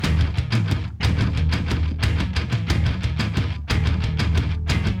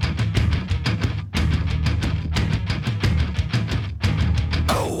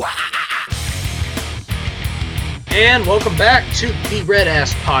And welcome back to the Red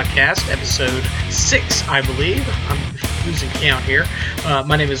Ass Podcast, episode 6, I believe. I'm losing count here.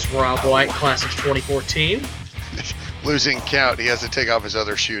 My name is Rob White, class of 2014. Losing count. He has to take off his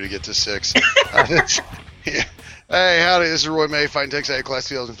other shoe to get to 6. Yeah. Hey, howdy. This is Roy May, Fighting Texas A Class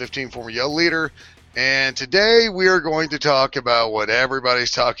 2015, former Yell leader. And today we are going to talk about what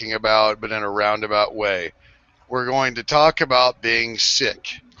everybody's talking about, but in a roundabout way. We're going to talk about being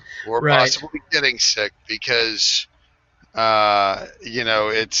sick. Or possibly getting sick because,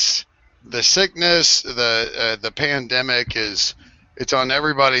 it's the sickness, the pandemic it's on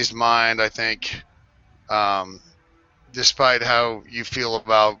everybody's mind, I think, despite how you feel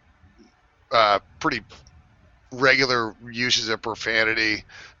about pretty regular uses of profanity.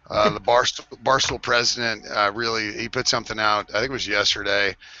 The Barstool president he put something out, I think it was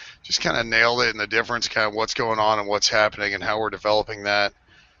yesterday, just kind of nailed it in the difference, kind of what's going on and what's happening and how we're developing that.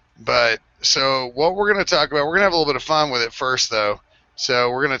 But so what we're going to talk about, we're going to have a little bit of fun with it first, though. So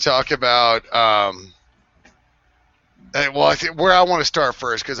we're going to talk about, I think where I want to start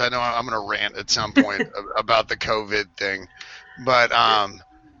first, because I know I'm going to rant at some point about the COVID thing. But and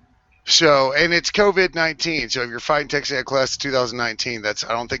it's COVID-19. So if you're fighting Texas A Class 2019, I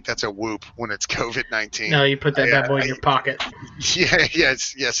don't think that's a whoop when it's COVID-19. No, you put that bad boy in your pocket. Yeah,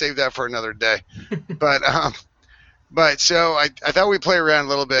 save that for another day. But so I thought we'd play around a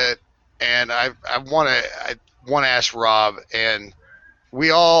little bit, and I want to ask Rob, and we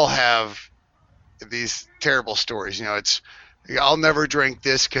all have these terrible stories. It's I'll never drink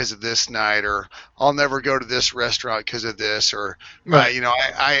this because of this night, or I'll never go to this restaurant because of this, or right.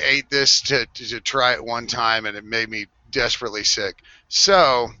 I ate this to try it one time and it made me desperately sick.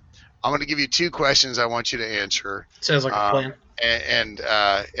 So I'm going to give you 2 questions I want you to answer. Sounds like a plan.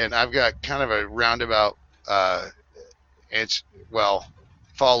 And I've got kind of a roundabout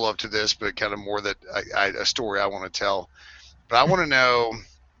follow up to this, but kind of more that a story I want to tell. But I want to know,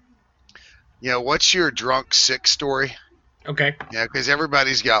 what's your drunk sick story? Okay. Yeah, because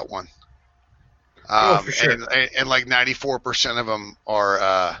everybody's got one. For sure. And like 94% of them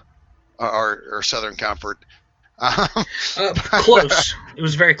are Southern Comfort. Close. It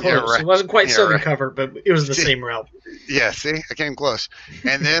was very close. Yeah, right. It wasn't quite Southern Comfort, but it was the same route. Yeah, see? I came close.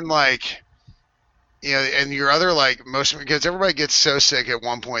 And then and your other because everybody gets so sick at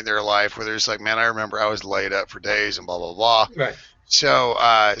one point in their life where there's man, I remember I was laid up for days and blah, blah, blah. Right. So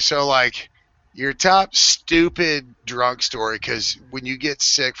your top stupid drunk story, because when you get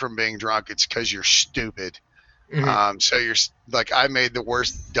sick from being drunk, it's because you're stupid. Mm-hmm. So you're I made the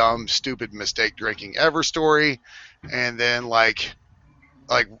worst, dumb, stupid mistake drinking ever story. And then what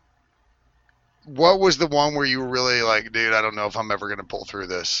was the one where you were really dude, I don't know if I'm ever going to pull through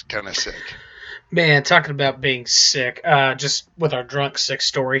this, kind of sick? Man, talking about being sick, just with our drunk sick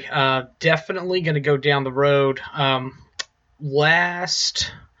story, definitely going to go down the road.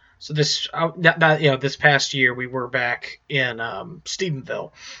 This past year we were back in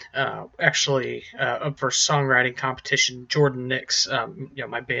Stephenville, actually up for songwriting competition. Jordan Nix,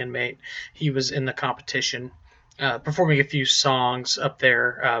 my bandmate, he was in the competition, performing a few songs up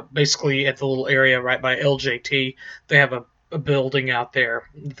there. Basically at the little area right by LJT, they have a building out there.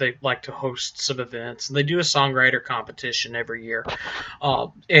 They like to host some events, and they do a songwriter competition every year.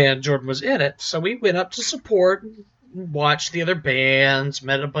 And Jordan was in it, so we went up to support, watched the other bands,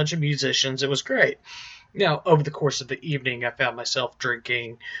 met a bunch of musicians. It was great. Now, over the course of the evening, I found myself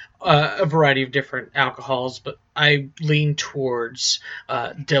drinking a variety of different alcohols, but I leaned towards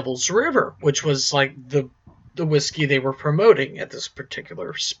Devil's River, which was the whiskey they were promoting at this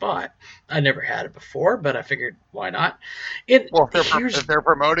particular spot. I never had it before, but I figured, why not? If they're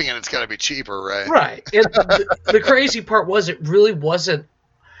promoting it, it's got to be cheaper, right? Right. The crazy part was it really wasn't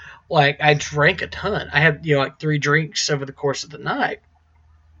I drank a ton. I had 3 drinks over the course of the night.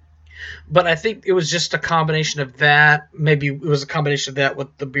 But I think it was just a combination of that. Maybe it was a combination of that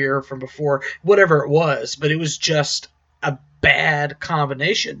with the beer from before, whatever it was. But it was just a bad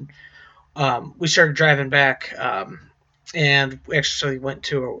combination. We started driving back, and we actually went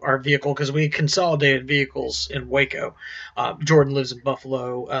to our vehicle because we consolidated vehicles in Waco. Jordan lives in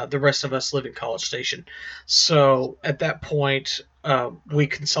Buffalo. The rest of us live in College Station. So at that point, we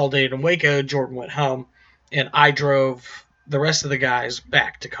consolidated in Waco. Jordan went home, and I drove the rest of the guys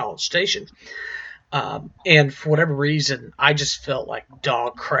back to College Station. And for whatever reason, I just felt like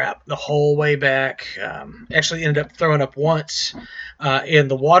dog crap the whole way back. Actually ended up throwing up once in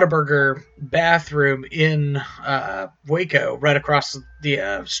the Whataburger bathroom in Waco, right across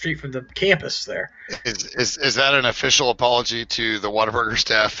the street from the campus there. Is that an official apology to the Whataburger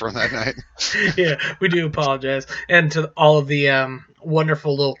staff from that night? Yeah, we do apologize, and to all of the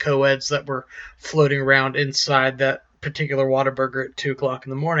wonderful little co-eds that were floating around inside that particular Whataburger at 2 o'clock in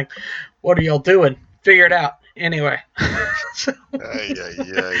the morning. What are y'all doing? Figure it out. Anyway. so, Ay,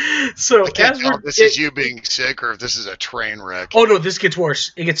 ay, ay. so I can't as tell we're if this is you being sick or if this is a train wreck. oh no, this gets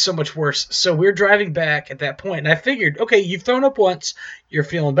worse. It gets so much worse. So we're driving back at that point, and I figured, okay, you've thrown up once, you're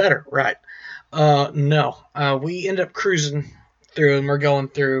feeling better, right? No. We end up cruising through, and we're going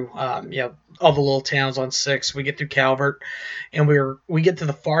through, all the little towns on six. We get through Calvert, and we get to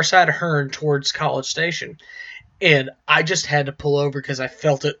the far side of Hearn towards College Station, and I just had to pull over because I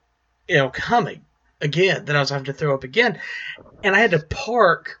felt it, coming again. That I was having to throw up again, and I had to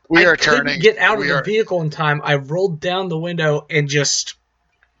park. We I are couldn't turning. get out of We the are. vehicle in time. I rolled down the window and just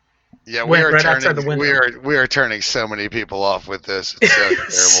Yeah, we went are right outside the turning. window. We are turning so many people off with this. It's so It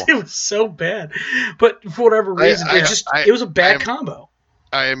terrible. was so bad, but for whatever I reason, I I it was a I, bad am, combo.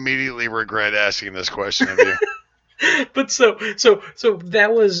 I immediately regret asking this question of you. But so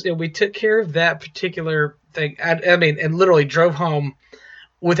that was, we took care of that particular thing. I mean, and literally drove home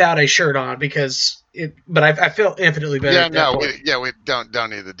without a shirt on because it. But I felt infinitely better Yeah, at that no, point. we don't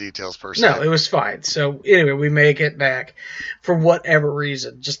need the details per No, se. it was fine. So anyway, we make it back for whatever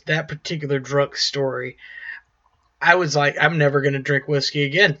reason. Just that particular drunk story. I was like, I'm never gonna drink whiskey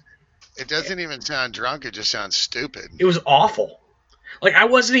again. It doesn't even sound drunk. It just sounds stupid. It was awful. Like I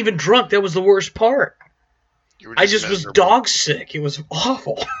wasn't even drunk. That was the worst part. You were I just just was miserable. dog sick. It was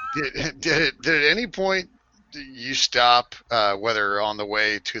awful. Did at any point you stop, whether on the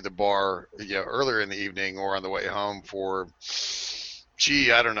way to the bar, earlier in the evening or on the way home for,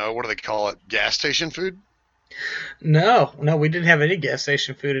 gee, I don't know, what do they call it, gas station food? No, no, we didn't have any gas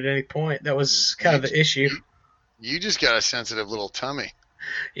station food at any point. That was kind You of the issue. you you just got a sensitive little tummy.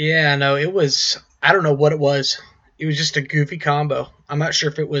 Yeah, no, it was. I don't know what it was. It was just a goofy combo. I'm not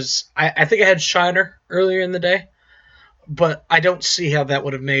sure if it was. I think I had Shiner earlier in the day, but I don't see how that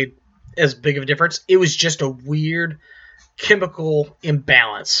would have made as big of a difference. It was just a weird chemical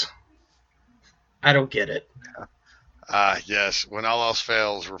imbalance. I don't get it. Yes. When all else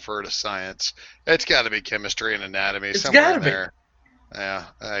fails, refer to science. It's got to be chemistry and anatomy It's somewhere got to in be. there. Yeah.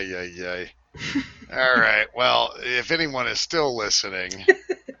 Ay, ay, ay. All right. Well, if anyone is still listening,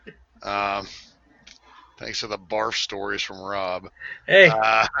 um, thanks for the barf stories from Rob. Hey,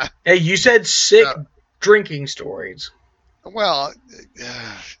 Uh, hey, you said sick so, drinking stories. well,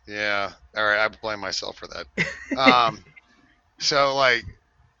 yeah. All right. I blame myself for that. Um, so like,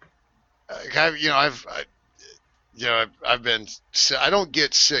 I've been. I don't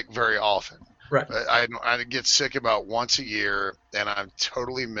get sick very often. Right. But I get sick about once a year, and I'm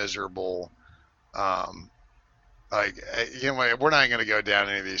totally miserable. Um, we're not going to go down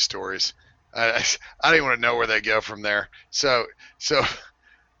any of these stories. I don't even want to know where they go from there. So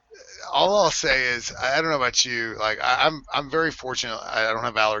all I'll say is I don't know about you. Like I'm very fortunate. I don't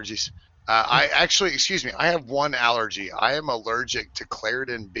have allergies. I actually, excuse me, I have one allergy. I am allergic to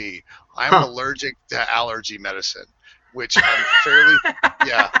Claritin B. I'm Huh. allergic to allergy medicine, which I'm fairly,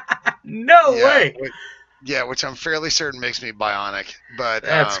 yeah, No yeah, way. which I'm fairly certain makes me bionic.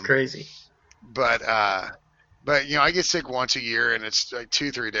 That's crazy. But I get sick once a year, and it's like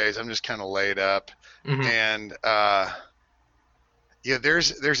 2 3 days. I'm just kind of laid up, Hmm. and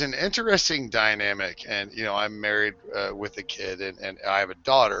there's an interesting dynamic, and I'm married with a kid, and I have a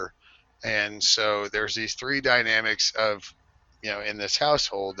daughter, and so there's these three dynamics of in this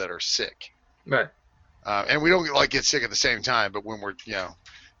household that are sick, Right. and we don't like get sick at the same time, but when we're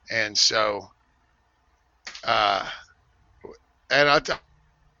and so uh, and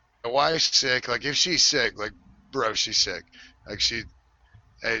my wife's sick. Like if she's sick, like bro, she's sick. Like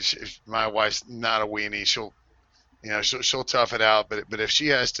if my wife's not a weenie. She'll tough it out. But if she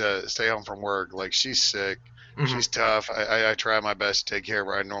has to stay home from work, like she's sick, Hmm. she's tough. I try my best to take care of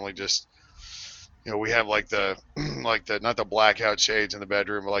her. I normally just we have like the like the not the blackout shades in the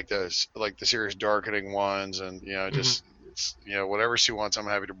bedroom, but like the serious darkening ones, and Hmm. just it's, whatever she wants, I'm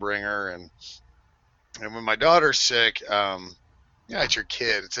happy to bring her. And when my daughter's sick, yeah, it's your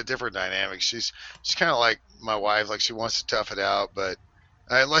kid. It's a different dynamic. She's kind of like my wife. Like she wants to tough it out, but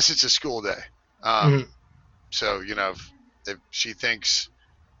unless it's a school day. Hmm. So if she thinks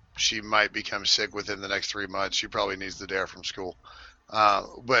she might become sick within the next 3 months, she probably needs the day off from school.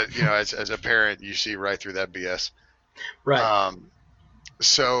 But as a parent, you see right through that BS. Right. Um,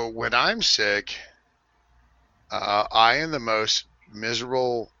 so when I'm sick, I am the most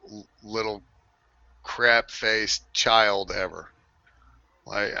miserable little crap-faced child ever.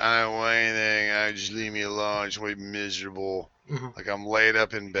 Like I don't want anything. I just leave me alone. I just want to be miserable. Hmm. Like I'm laid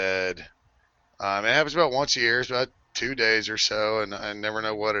up in bed. It happens about once a year. It's about 2 days or so, and I never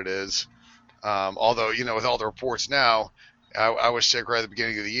know what it is. Although with all the reports now, I was sick right at the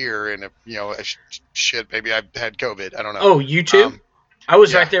beginning of the year, and shit, maybe I had COVID. I don't know. Oh, you too? Um, I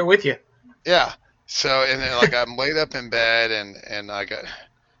was right yeah, there with you. yeah. So and then like I'm laid up in bed, and I got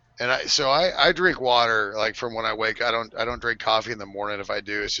and I drink water like from when I wake. I don't drink coffee in the morning. If I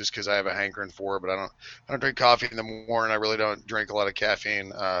do, it's just because I have a hankering for it. But I don't drink coffee in the morning. I really don't drink a lot of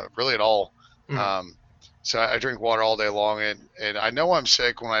caffeine, really at all. Mm, Um, so I drink water all day long, and I know I'm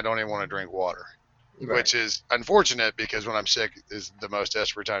sick when I don't even want to drink water, right. which is unfortunate because when I'm sick is the most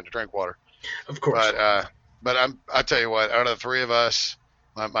desperate time to drink water. Of course. But I tell you what, out of the three of us,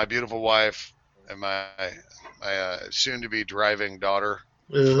 my beautiful wife and my soon to be driving daughter,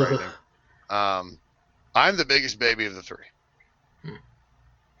 Ugh. frightening. Um, I'm the biggest baby of the three. Hmm.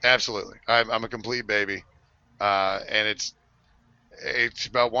 Absolutely, I'm a complete baby, and it's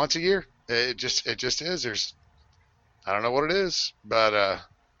about once a year. It just is. I don't know what it is, but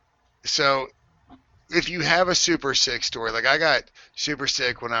so if you have a super sick story, like I got super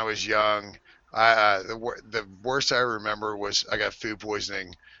sick when I was young. The worst I remember was I got food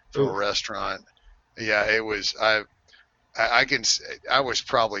poisoning from a Oof. restaurant. Yeah, it was. I can. I was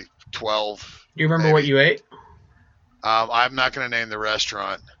probably 12, Do you remember what maybe. you ate? I'm not going to name the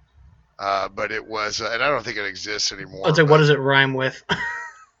restaurant, but it was, and I don't think it exists Let's anymore. say, what But does it rhyme with?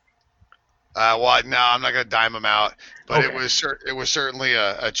 well, no, I'm not going to dime them out. But Okay. it was certainly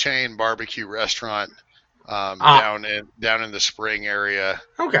a chain barbecue restaurant Ah, down in the Spring area,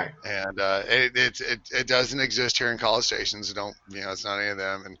 okay. and it doesn't exist here in College Stations. It don't it's not any of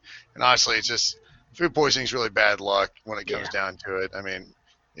them, and honestly, it's just food poisoning is really bad luck when it comes Yeah. down to it. I mean,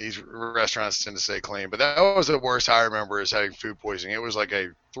 these restaurants tend to stay clean, but that was the worst I remember is having food poisoning. It was like a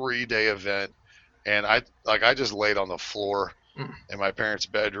 3-day event, and I just laid on the floor Mm. in my parents'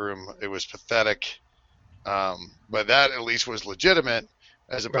 bedroom. It was pathetic, but that at least was legitimate.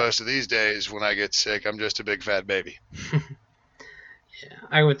 As Right. opposed to these days when I get sick, I'm just a big fat baby. Yeah.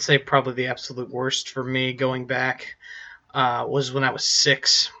 I would say probably the absolute worst for me going back was when I was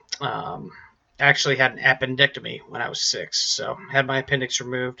 6. Um, I actually had an appendectomy when I was 6, so I had my appendix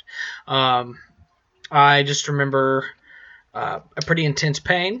removed. Um, I just remember a pretty intense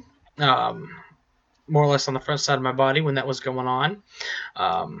pain, more or less on the front side of my body when that was going on.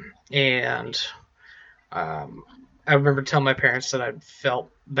 And I remember telling my parents that I felt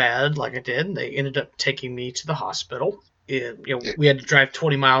bad, like I did. And they ended up taking me to the hospital. We had to drive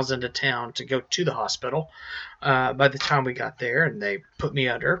 20 miles into town to go to the hospital. By the time we got there, and they put me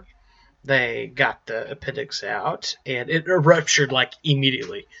under, they got the appendix out, and it ruptured like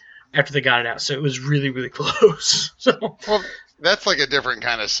immediately after they got it out. So it was really, really close. So Well, that's like a different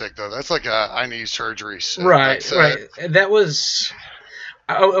kind of sick, though. That's like a I need surgery sick. right, That's right. That was,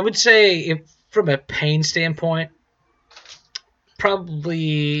 I would say, if from a pain standpoint,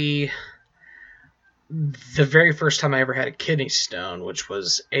 probably the very first time I ever had a kidney stone, which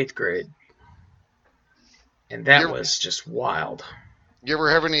was 8th grade, and that you. was just wild. You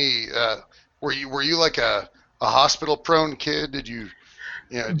ever have any? Were you like a hospital prone kid? Did you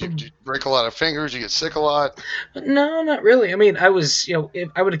break a lot of fingers? You get sick a lot? No, not really. I mean, I was,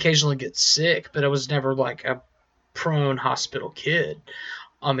 I would occasionally get sick, but I was never like a prone hospital kid.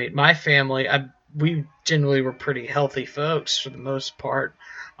 I mean, my family, we generally were pretty healthy folks for the most part.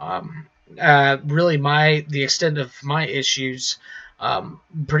 Um, really, the extent of my issues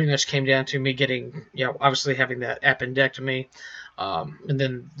pretty much came down to me getting, obviously having that appendectomy, and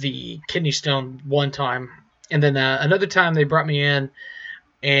then the kidney stone one time, and then another time they brought me in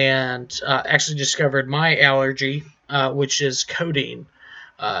and actually discovered my allergy, which is codeine.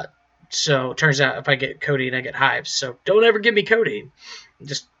 Uh, so it turns out if I get codeine, I get hives. So don't ever give me codeine.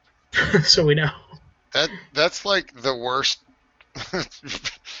 Just so we know. That's like the worst,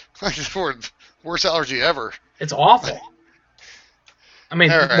 like worst allergy ever. It's awful. I All mean,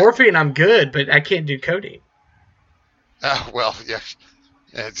 right. morphine, I'm good, but I can't do codeine. Well, yeah.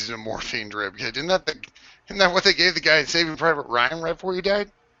 Yeah, it's a morphine drip. Yeah, isn't that what they gave the guy in Saving Private Ryan right before he died?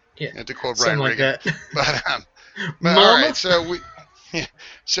 Yeah, Yeah, to quote something Brian like Regan. that. But all right. Mama? So yeah,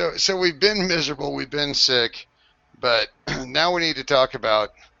 so we've been miserable, we've been sick, but now we need to talk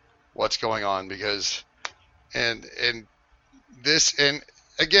about what's going on because and this and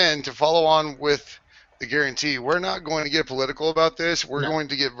again to follow on with the guarantee, we're not going to get political about this. We're No. going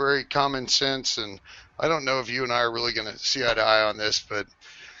to get very common sense, and I don't know if you and I are really going to see eye to eye on this, but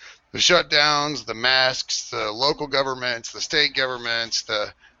the shutdowns, the masks, the local governments, the state governments,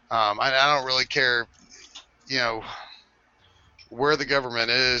 I don't really care, you know, where the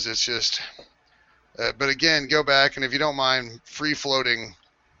government is. It's just, but again, go back and if you don't mind free floating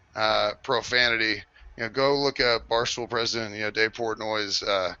profanity, go look at Barstool President, Dave Portnoy's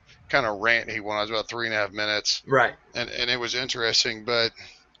kind of rant he went on. It was about 3.5 minutes, Right. and it was interesting. But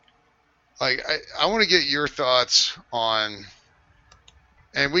like, I want to get your thoughts on,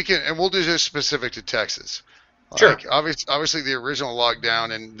 and we'll do this specific to Texas. Sure. Like, obviously the original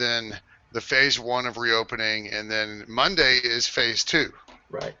lockdown, and then the phase 1 of reopening, and then Monday is phase 2.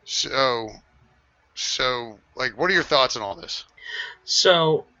 Right. So like, what are your thoughts on all this?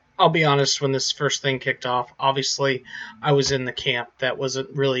 So I'll be honest, when this first thing kicked off, obviously I was in the camp that wasn't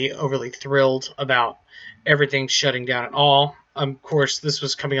really overly thrilled about everything shutting down at all. Of course, this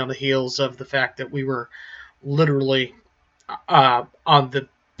was coming on the heels of the fact that we were literally on the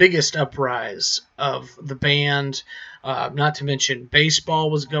biggest uprise of the band. Not to mention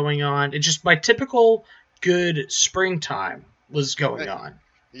baseball was going on. It just my typical good springtime was going on.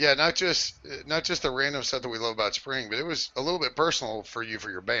 Yeah, not just the random stuff that we love about spring, but it was a little bit personal for you,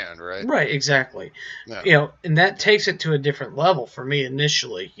 for your band, right? Right, exactly. Yeah. And that takes it to a different level for me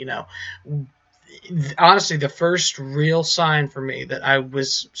initially. Honestly, the first real sign for me that I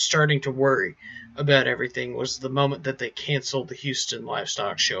was starting to worry about everything was the moment that they canceled the Houston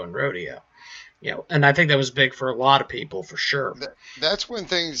Livestock Show and Rodeo. And I think that was big for a lot of people, for sure. That's when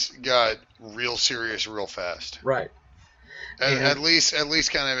things got real serious real fast. Right. At least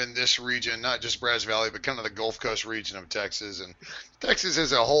kind of in this region, not just Brazos Valley, but kind of the Gulf Coast region of Texas, and Texas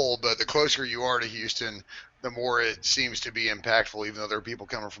as a whole. But the closer you are to Houston, the more it seems to be impactful, even though there are people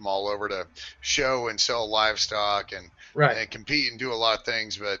coming from all over to show and sell livestock and compete and do a lot of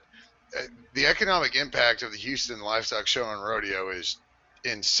things. But the economic impact of the Houston Livestock Show and Rodeo is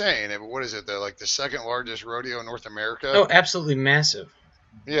insane. What is it? Like the second largest rodeo in North America? Oh, absolutely massive.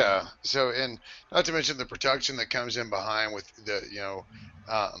 Yeah. So, and not to mention the production that comes in behind with the,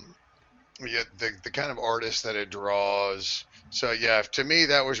 the kind of artists that it draws. So yeah, to me,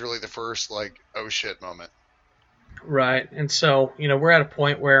 that was really the first, like, oh shit moment. Right. And so, we're at a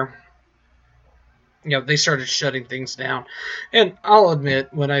point where, they started shutting things down. And I'll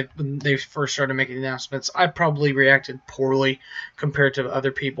admit, when they first started making announcements, I probably reacted poorly compared to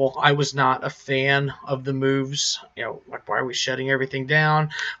other people. I was not a fan of the moves. Like, why are we shutting everything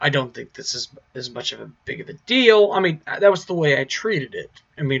down? I don't think this is as much of a big of a deal. I mean, that was the way I treated it.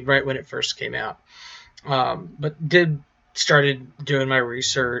 I mean, right when it first came out. But started doing my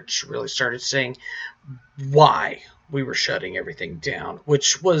research, really started saying why we were shutting everything down,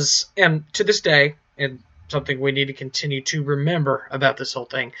 which was, and to this day, and something we need to continue to remember about this whole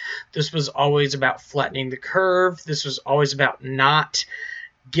thing. This was always about flattening the curve. This was always about not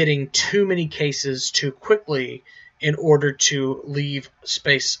getting too many cases too quickly in order to leave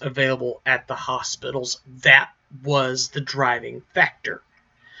space available at the hospitals. That was the driving factor.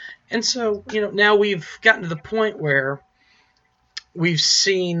 And so, now we've gotten to the point where we've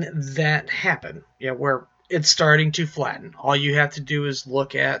seen that happen, where it's starting to flatten. All you have to do is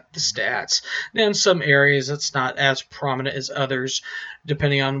look at the stats. Now, in some areas, it's not as prominent as others,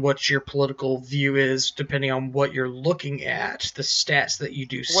 depending on what your political view is, depending on what you're looking at. The stats that you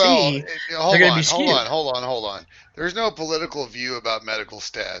do see, they're going to be skewed. Hold on. There's no political view about medical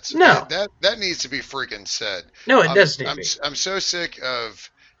stats. No. That needs to be freaking said. No, it does need to be. I'm so sick of,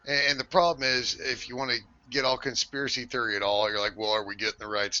 and the problem is, if you want to get all conspiracy theory at all, you're like, well, are we getting the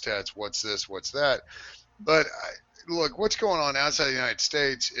right stats? What's this? What's that? But look, what's going on outside the United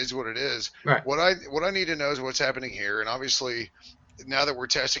States is what it is. Right. What I need to know is what's happening here, and obviously, now that we're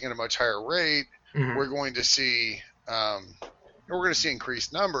testing at a much higher rate, we're going to see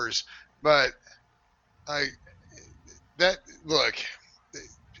increased numbers. But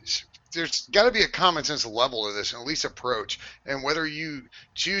there's got to be a common sense level to this, and at least approach. And whether you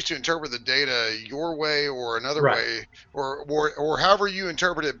choose to interpret the data your way or another way, or however you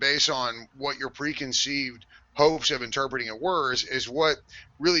interpret it based on what your preconceived hopes of interpreting it were, is what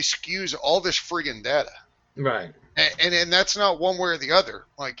really skews all this friggin' data. Right. And that's not one way or the other.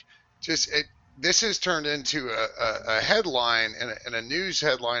 Like, this has turned into a headline and a news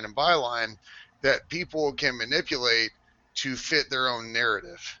headline and byline that people can manipulate to fit their own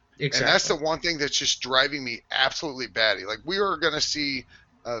narrative. Exactly. And that's the one thing that's just driving me absolutely batty. Like, we are going to see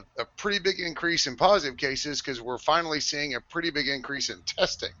a pretty big increase in positive cases because we're finally seeing a pretty big increase in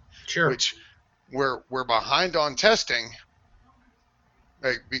testing. Sure. Which we're behind on testing,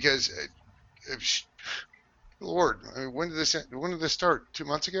 like, because Lord, I mean, when did this start? 2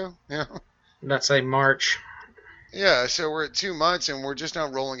 months ago? Yeah. That's like March. Yeah, so we're at 2 months and we're just now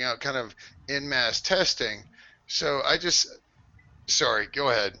rolling out kind of en masse testing. So Sorry, go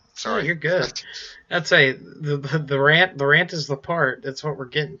ahead. Oh, Sorry. you're good. I'd say the rant is the part. That's what we're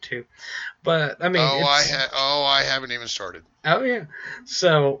getting to. But I mean, it's I haven't even started. oh yeah.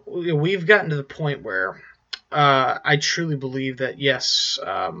 So we've gotten to the point where I truly believe that yes,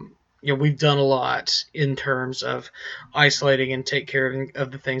 we've done a lot in terms of isolating and take care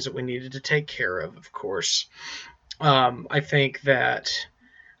of the things that we needed to take care of. Of course, I think that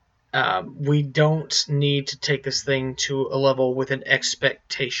we don't need to take this thing to a level with an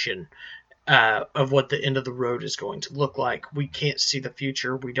expectation of what the end of the road is going to look like. We can't see the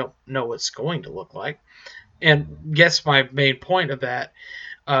future. We don't know what's going to look like. And guess my main point of that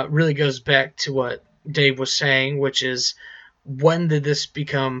really goes back to what Dave was saying, which is when did this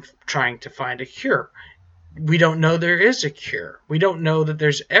become trying to find a cure? We don't know there is a cure. We don't know that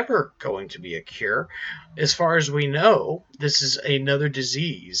there's ever going to be a cure. As far as we know, this is another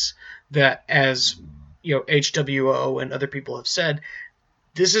disease that, as HWO and other people have said,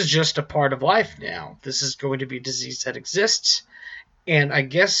 this is just a part of life now. This is going to be a disease that exists. And I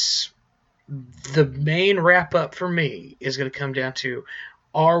guess the main wrap up for me is going to come down to,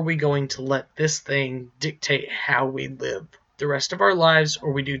 are we going to let this thing dictate how we live the rest of our lives,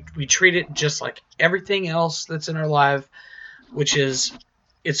 or we treat it just like everything else that's in our life, which is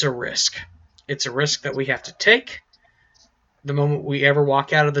it's a risk. It's a risk that we have to take the moment we ever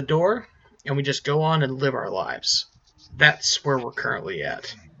walk out of the door, and we just go on and live our lives. That's where we're currently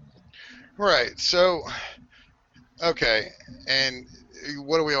at. Right. So, okay. And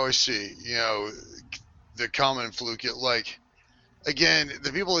what do we always see? The common flu kill. Like, again,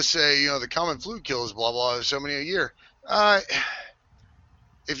 the people that say, the common flu kills blah, blah, so many a year.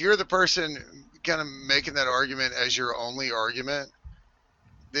 If you're the person kind of making that argument as your only argument,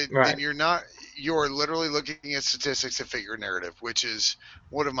 then Right. you're literally looking at statistics to fit your narrative, which is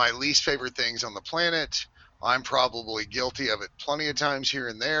one of my least favorite things on the planet. I'm probably guilty of it plenty of times here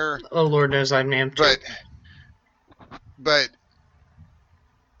and there, Oh, Lord knows I am too. but but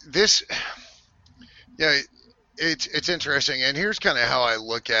this, yeah, it's interesting. And here's kind of how I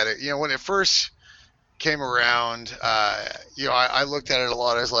look at it. When it first came around, I looked at it a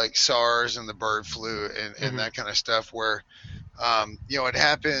lot as like SARS and the bird flu and Mm-hmm. that kind of stuff, where it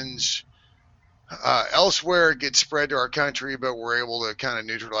happens elsewhere, it gets spread to our country, but we're able to kind of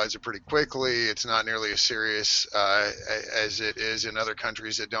neutralize it pretty quickly. It's not nearly as serious as it is in other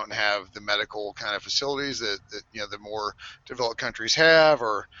countries that don't have the medical kind of facilities that the more developed countries have,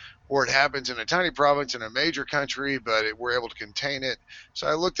 or it happens in a tiny province in a major country, but we're able to contain it. So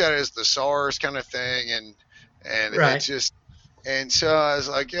I looked at it as the SARS kind of thing, and Right. it's just. And so I was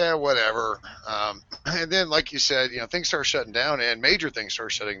like, yeah, whatever. And then, like you said, things start shutting down, and major things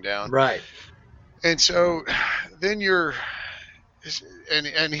start shutting down. Right. And so then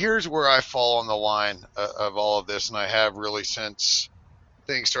and here's where I fall on the line of all of this, and I have really since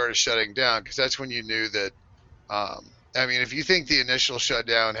things started shutting down, because that's when you knew that. I mean, if you think the initial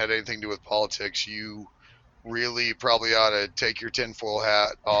shutdown had anything to do with politics, you really probably ought to take your tinfoil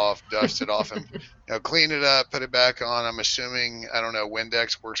hat off, dust it off, and clean it up, put it back on. I'm assuming, I don't know,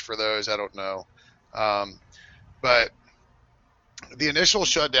 Windex works for those. I don't know, but the initial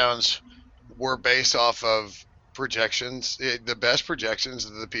shutdowns were based off of projections, the best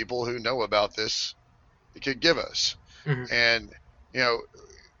projections that the people who know about this could give us. Mm-hmm. And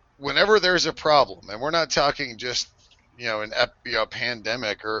whenever there's a problem, and we're not talking just a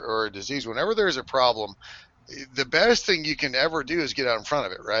pandemic or a disease, whenever there's a problem, the best thing you can ever do is get out in front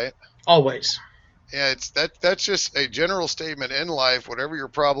of it, right? Always. Yeah, that's just a general statement in life. Whatever your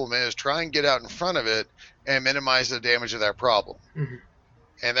problem is, try and get out in front of it and minimize the damage of that problem. Mm-hmm.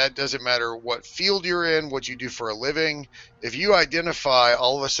 And that doesn't matter what field you're in, what you do for a living. If you identify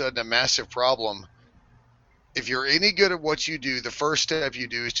all of a sudden a massive problem, if you're any good at what you do, the first step you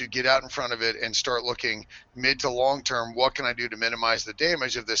do is to get out in front of it and start looking mid to long term. What can I do to minimize the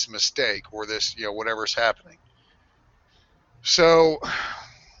damage of this mistake or this, whatever's happening? So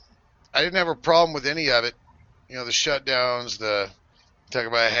I didn't have a problem with any of it. The shutdowns, talk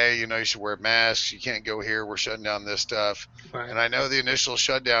about, hey, you should wear masks. You can't go here. We're shutting down this stuff. Right. And I know the initial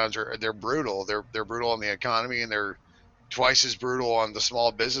shutdowns they're brutal. They're brutal on the economy, and they're twice as brutal on the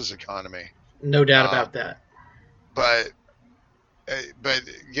small business economy. No doubt about that. But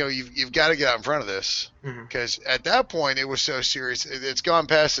you've got to get out in front of this, because at that point it was so serious. It's gone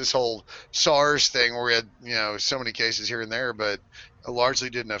past this whole SARS thing where we had so many cases here and there, but it largely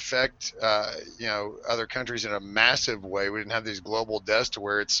didn't affect other countries in a massive way. We didn't have these global deaths to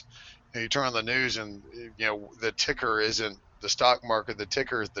where it's you turn on the news and the ticker isn't the stock market. The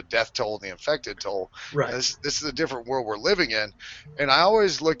ticker is the death toll and the infected toll. Right. This is a different world we're living in, and I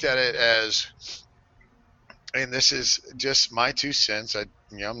always looked at it as and this is just my 2 cents.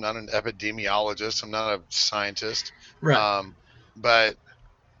 I'm not an epidemiologist. I'm not a scientist. Right. But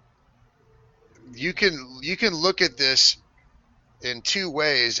you can look at this in two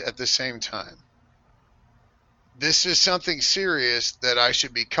ways at the same time. This is something serious that I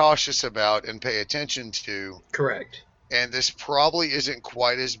should be cautious about and pay attention to. Correct. And this probably isn't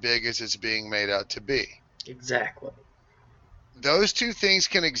quite as big as it's being made out to be. Exactly. Those two things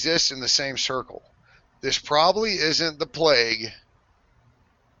can exist in the same circle. This probably isn't the plague,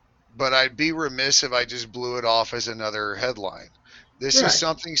 but I'd be remiss if I just blew it off as another headline. This Right. is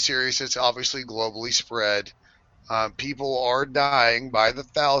something serious that's obviously globally spread. People are dying by the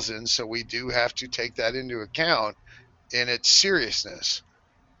thousands, so we do have to take that into account in its seriousness.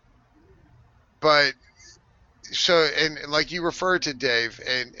 But so, and like you referred to, Dave,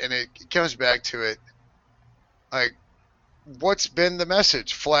 and it comes back to it, like, what's been the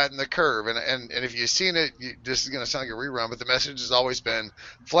message? Flatten the curve. And if you've seen it, this is going to sound like a rerun, but the message has always been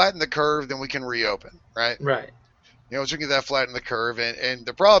flatten the curve, then we can reopen, right? Right. Let's look at that, flatten the curve. And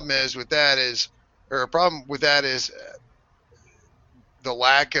the problem is with that is, or a problem with that is the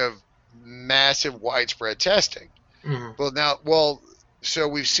lack of massive widespread testing. Mm-hmm. So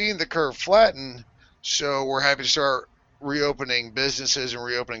we've seen the curve flatten, so we're happy to start reopening businesses and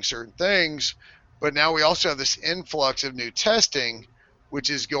reopening certain things. But now we also have this influx of new testing, which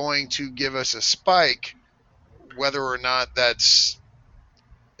is going to give us a spike, whether or not that's,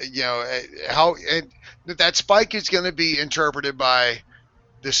 how, and that spike is going to be interpreted by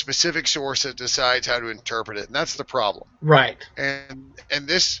the specific source that decides how to interpret it, and that's the problem. Right. And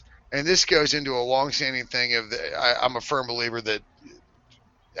this goes into a long-standing thing of I'm a firm believer that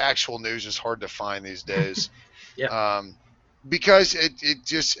actual news is hard to find these days. Yeah. Because it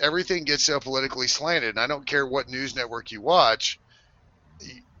just, everything gets so politically slanted, and I don't care what news network you watch.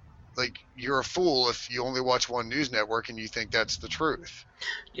 Like, you're a fool if you only watch one news network and you think that's the truth.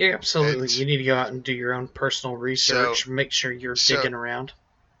 Yeah, absolutely. You need to go out and do your own personal research. Make sure you're digging around.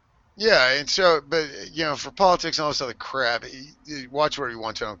 Yeah, and so, but for politics and all this other crap, you watch whatever you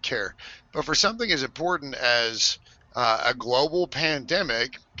want to. I don't care. But for something as important as a global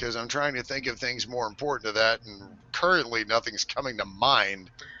pandemic, because I'm trying to think of things more important to that, and currently nothing's coming to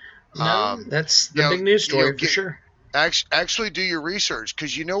mind. No, that's the big news story for sure. Actually do your research,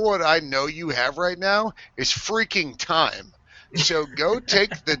 because you know what I know you have right now is freaking time. So go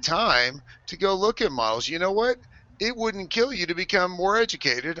take the time to go look at models. You know what? It wouldn't kill you to become more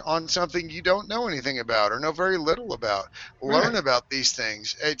educated on something you don't know anything about or know very little about. Learn about these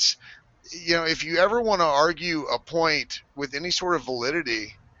things. It's, if you ever want to argue a point with any sort of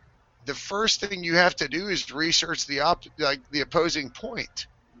validity, the first thing you have to do is research the opposing point.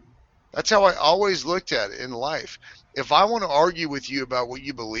 That's how I always looked at it in life. If I want to argue with you about what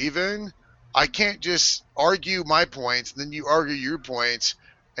you believe in, I can't just argue my points, then you argue your points,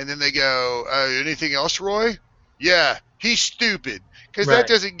 and then they go, anything else, Roy? Yeah, he's stupid, because that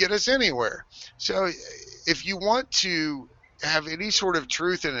doesn't get us anywhere. So if you want to have any sort of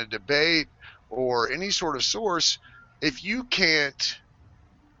truth in a debate or any sort of source, if you can't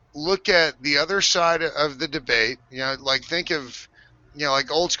look at the other side of the debate, like think of,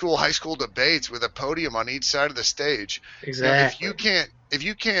 like old school high school debates with a podium on each side of the stage. Exactly. If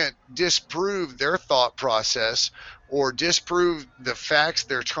you can't disprove their thought process or disprove the facts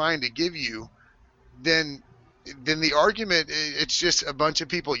they're trying to give you, then the argument, it's just a bunch of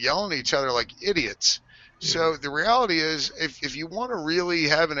people yelling at each other like idiots. So the reality is, if you want to really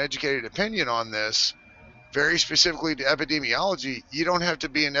have an educated opinion on this, very specifically to epidemiology, you don't have to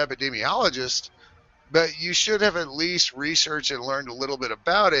be an epidemiologist, but you should have at least researched and learned a little bit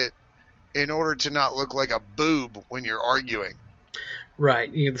about it in order to not look like a boob when you're arguing.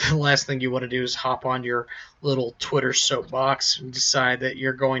 Right. The last thing you want to do is hop on your little Twitter soapbox and decide that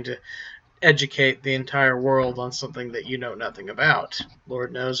you're going to educate the entire world on something that you know nothing about.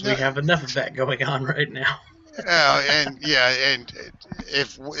 Lord knows we have enough of that going on right now. And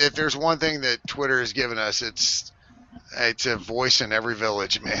if there's one thing that Twitter has given us, it's a voice in every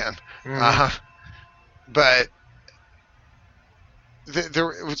village, man. But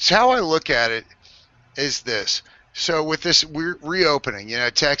how I look at it is this. So with this reopening,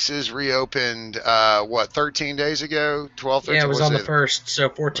 Texas reopened 13 days ago, 12, 13? Yeah, it was on the 1st, so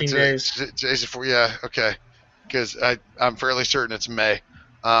 14 days. Yeah, okay, because I'm fairly certain it's May.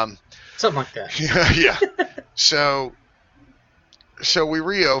 Something like that. Yeah. So we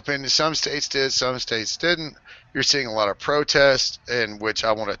reopened. Some states did, some states didn't. You're seeing a lot of protests, in which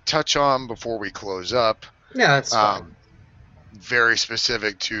I want to touch on before we close up. Yeah, that's fine. Very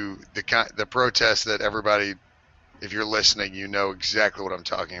specific to the protests that everybody, if you're listening, you know exactly what I'm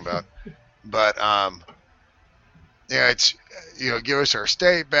talking about. But yeah, it's give us our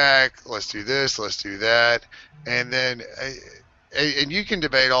state back. Let's do this. Let's do that. And then, and you can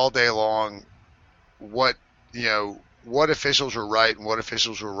debate all day long what what officials were right and what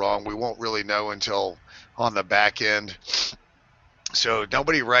officials were wrong. We won't really know until on the back end. So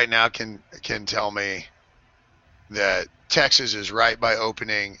nobody right now can tell me that Texas is right by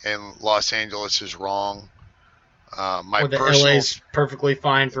opening and Los Angeles is wrong. My Or that personal LA's perfectly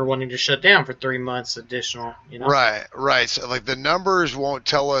fine for wanting to shut down for 3 months additional, right. So like the numbers won't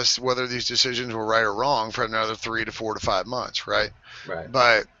tell us whether these decisions were right or wrong for another 3 to 4 to 5 months, right? Right.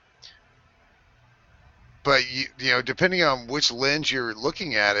 But depending on which lens you're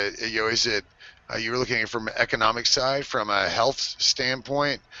looking at it, is it you're looking at it from an economic side, from a health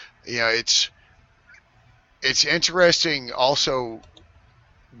standpoint, it's interesting also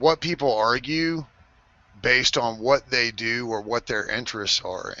what people argue based on what they do or what their interests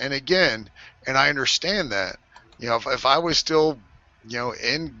are. And again, and I understand that, if I was still,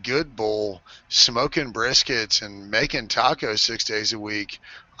 in Good Bowl smoking briskets and making tacos 6 days a week,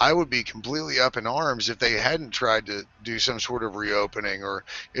 I would be completely up in arms if they hadn't tried to do some sort of reopening, or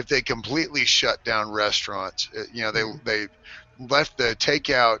if they completely shut down restaurants. They left the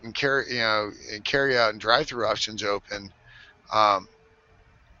takeout and carry out and drive through options open.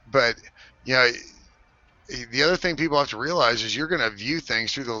 But you know the other thing people have to realize is you're going to view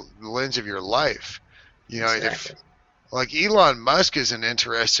things through the lens of your life. Exactly. If like Elon Musk is an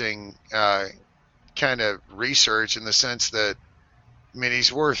interesting kind of research in the sense that, I mean,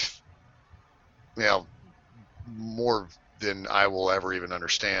 he's worth more than I will ever even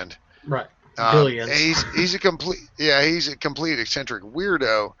understand. Right. Billions. He's a complete eccentric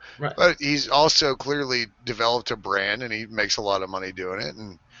weirdo, right. But he's also clearly developed a brand and he makes a lot of money doing it,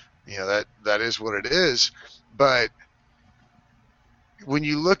 and that is what it is. But when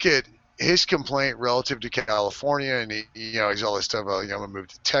you look at his complaint relative to California, and he's all this stuff about, I'm gonna move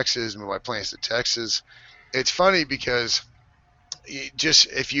to Texas, move my plans to Texas. It's funny because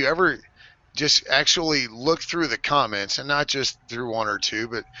if you ever just actually look through the comments, and not just through one or two,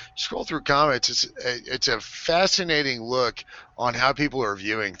 but scroll through comments, it's a fascinating look on how people are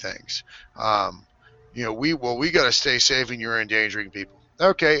viewing things. We got to stay safe and you're endangering people.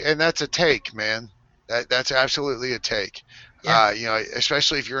 Okay, and that's a take, man. That's absolutely a take. Yeah.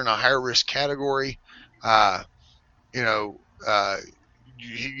 Especially if you're in a higher risk category, uh, you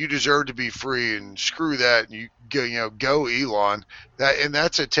deserve to be free, and screw that. And go Elon.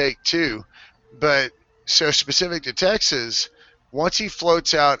 That's a take too. But so specific to Texas, once he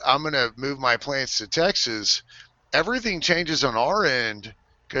floats out, I'm going to move my plants to Texas, everything changes on our end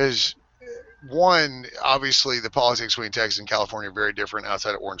because, one, obviously the politics between Texas and California are very different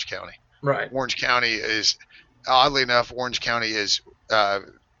outside of Orange County. Right. Orange County is, oddly enough,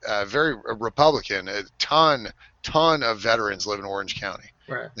 very Republican. A ton of veterans live in Orange County.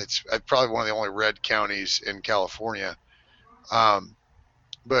 Right. It's probably one of the only red counties in California.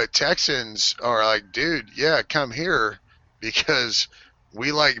 But Texans are like, dude, yeah, come here because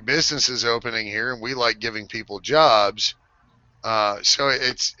we like businesses opening here and we like giving people jobs. So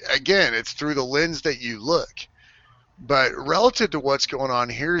it's through the lens that you look. But relative to what's going on,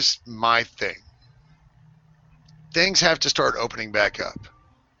 here's my thing. Things have to start opening back up.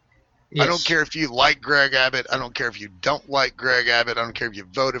 Yes. I don't care if you like Greg Abbott. I don't care if you don't like Greg Abbott. I don't care if you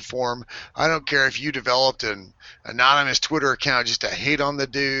voted for him. I don't care if you developed an anonymous Twitter account just to hate on the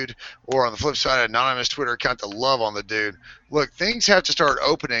dude, or on the flip side, an anonymous Twitter account to love on the dude. Look, things have to start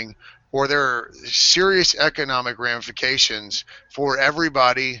opening, or there are serious economic ramifications for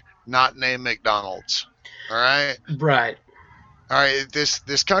everybody not named McDonald's. All right? Right. All right.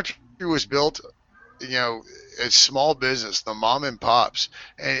 This country was built, as small business, the mom and pops.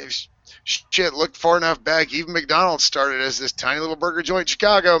 And shit, look far enough back, even McDonald's started as this tiny little burger joint in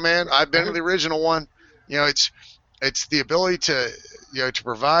Chicago, man. I've been to the original one. It's the ability to to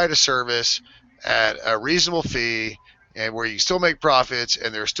provide a service at a reasonable fee, and where you still make profits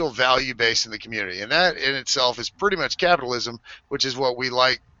and there's still value based in the community. And that in itself is pretty much capitalism, which is what we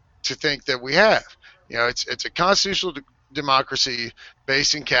like to think that we have. It's a constitutional democracy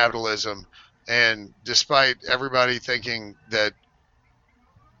based in capitalism. And despite everybody thinking that,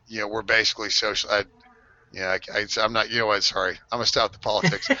 we're basically social, I'm not, sorry, I'm gonna stop the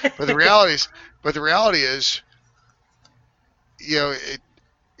politics. But the reality is,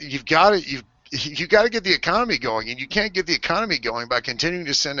 you've got to get the economy going, and you can't get the economy going by continuing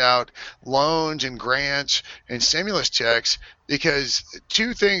to send out loans and grants and stimulus checks, because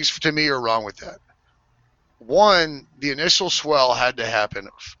two things to me are wrong with that. One, the initial swell had to happen.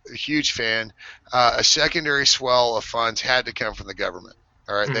 A huge fan. A secondary swell of funds had to come from the government.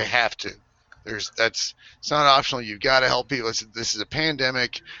 All right, They have to. It's not optional. You've got to help people. This is a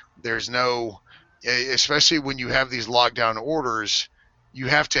pandemic. There's no, especially when you have these lockdown orders, you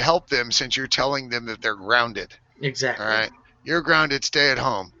have to help them since you're telling them that they're grounded. All Exactly. right, you're grounded. Stay at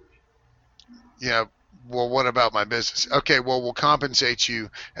home. You know, well, what about my business? Okay, well, we'll compensate you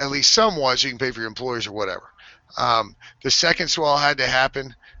at least somewhat so you can pay for your employees or whatever. The second swell had to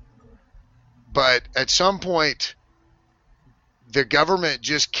happen, but at some point, the government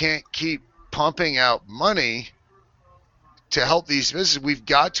just can't keep pumping out money to help these businesses. We've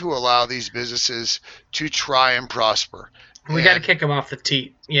got to allow these businesses to try and prosper. We got to And kick them off the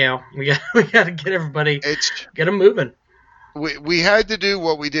teat. You know, we got to get everybody, it's get them moving. we had to do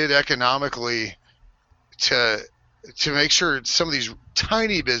what we did economically to make sure some of these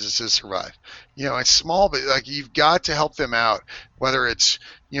tiny businesses survive. You know, it's small, but like you've got to help them out, whether it's,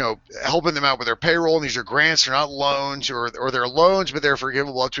 you know, helping them out with their payroll, and these are grants, they're not loans, or they're loans, but they're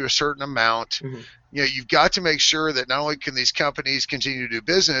forgivable up to a certain amount. Mm-hmm. You know, you've got to make sure that not only can these companies continue to do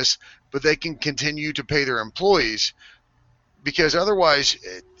business, but they can continue to pay their employees, because otherwise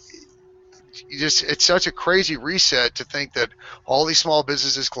it's such a crazy reset to think that all these small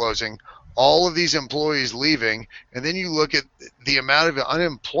businesses closing, all of these employees leaving, and then you look at the amount of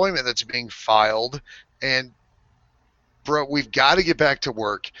unemployment that's being filed, and bro, we've got to get back to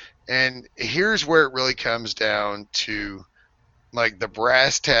work. And here's where it really comes down to like the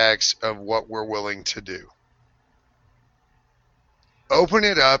brass tacks of what we're willing to do. Open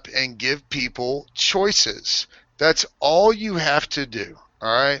it up and give people choices. That's all you have to do.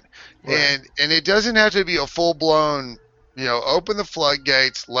 All right. Right. And it doesn't have to be a full blown, you know, open the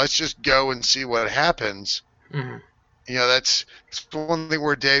floodgates, let's just go and see what happens. Mm-hmm. You know, that's one thing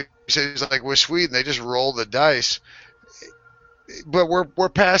where Dave says, like with Sweden, they just roll the dice. But we're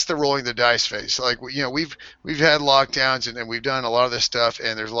past the rolling the dice phase. Like, you know, we've had lockdowns, and we've done a lot of this stuff,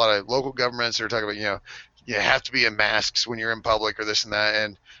 and there's a lot of local governments that are talking about, you know, you have to be in masks when you're in public or this and that,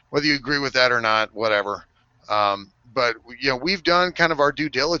 and whether you agree with that or not, whatever. But you know, we've done kind of our due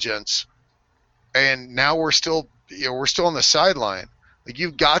diligence, and now we're still, you know, we're still on the sideline. Like,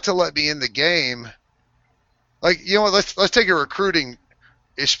 you've got to let me in the game. Like, you know what? Let's take a recruiting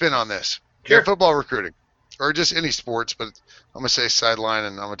spin on this. Sure. Yeah, football recruiting, or just any sports, but I'm gonna say sideline,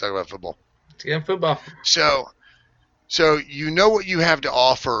 and I'm gonna talk about football. Let's get football. So you know what you have to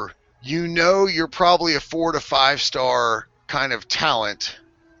offer. You know you're probably a 4 to 5 star kind of talent,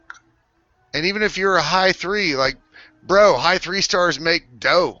 and even if you're a high 3, like, bro, high 3 stars make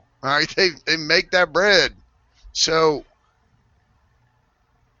dough. All right, they make that bread. So,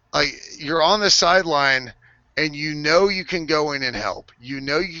 like, you're on the sideline, and you know you can go in and help. You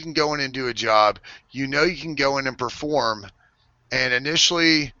know you can go in and do a job. You know you can go in and perform. And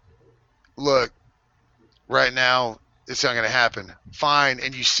initially, look, right now, it's not going to happen. Fine.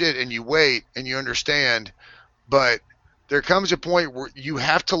 And you sit and you wait and you understand. But there comes a point where you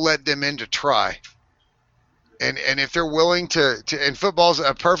have to let them in to try. And if they're willing to, and football's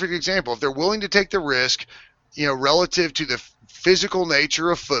a perfect example. If they're willing to take the risk, you know, relative to the physical nature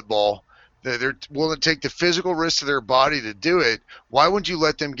of football, they're willing to take the physical risk to their body to do it, why wouldn't you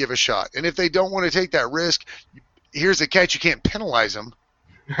let them give a shot? And if they don't want to take that risk, here's the catch: you can't penalize them.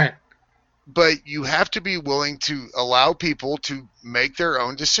 Right. But you have to be willing to allow people to make their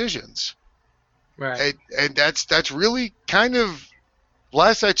own decisions. Right. And that's really kind of,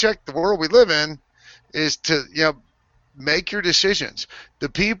 last I checked, the world we live in is to, you know, make your decisions. The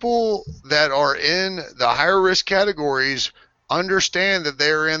people that are in the higher risk categories understand that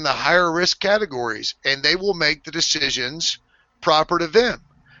they're in the higher risk categories, and they will make the decisions proper to them.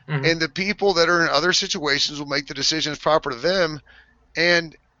 Mm-hmm. And the people that are in other situations will make the decisions proper to them.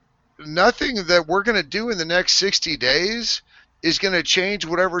 And nothing that we're going to do in the next 60 days is going to change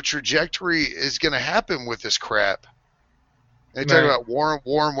whatever trajectory is going to happen with this crap. They talk about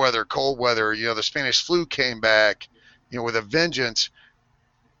warm weather, cold weather. You know, the Spanish flu came back, you know, with a vengeance.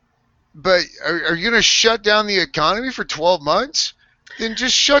 But are you going to shut down the economy for 12 months? Then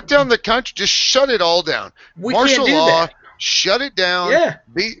just shut down the country. Just shut it all down. We Martial can't do law. that. Shut it down. Yeah.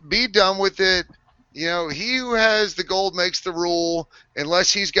 Be done with it. You know, he who has the gold makes the rule,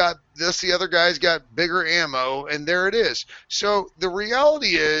 unless he's got this, the other guy's got bigger ammo, and there it is. So the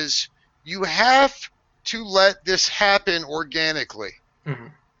reality is, you have to let this happen organically. Mm-hmm.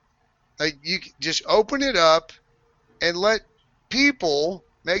 Like, you just open it up and let people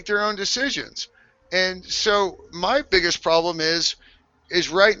make their own decisions. And so my biggest problem is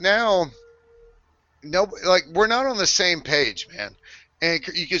right now, we're not on the same page, man. And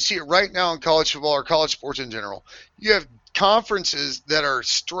you can see it right now in college football or college sports in general. You have conferences that are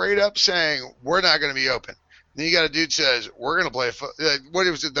straight up saying, we're not going to be open. Then you got a dude says, we're going to play, what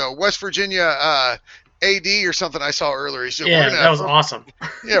was it, the West Virginia AD or something I saw earlier. He said, we're Yeah, going to that have was awesome.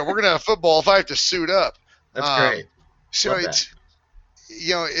 yeah, we're going to have football if I have to suit up. That's great. So Love that.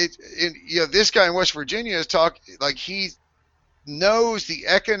 it's, this guy in West Virginia is like he knows the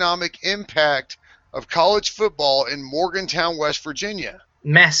economic impact of college football in Morgantown, West Virginia.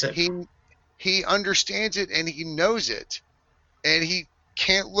 Massive. He understands it and he knows it. And he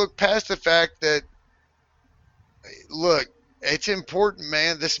can't look past the fact that, look, it's important,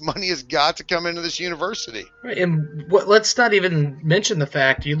 man. This money has got to come into this university. And let's not even mention the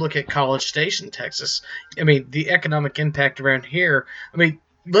fact you look at College Station, Texas. I mean, the economic impact around here. I mean,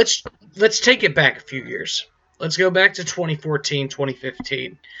 let's take it back a few years. Let's go back to 2014,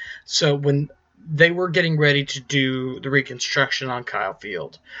 2015. So when they were getting ready to do the reconstruction on Kyle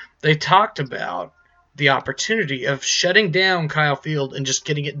Field, they talked about the opportunity of shutting down Kyle Field and just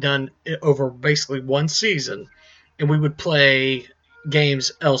getting it done over basically one season, and we would play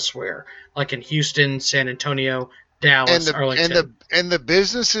games elsewhere, like in Houston, San Antonio, And Dallas, the and Arlington. the and the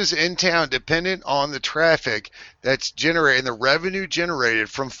businesses in town dependent on the traffic that's generated and the revenue generated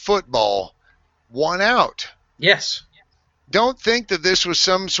from football won out. Yes. Don't think that this was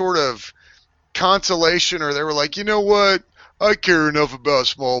some sort of consolation or they were like, you know what? I care enough about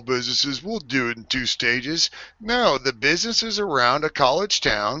small businesses. We'll do it in two stages. No, the businesses around a college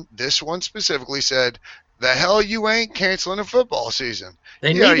town, this one specifically said, the hell you ain't canceling a football season.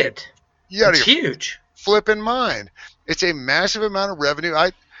 They You out need of, it. you out It's of your huge. flipping mind. It's a massive amount of revenue.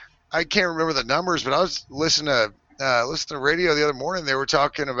 I can't remember the numbers, but I was listening to radio the other morning. They were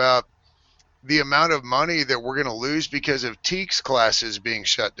talking about the amount of money that we're going to lose because of TEKS classes being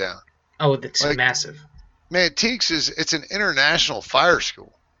shut down. Oh, it's Like, massive. man, it's an international fire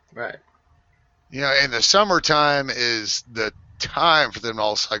school. Right. And the summertime is the time for them to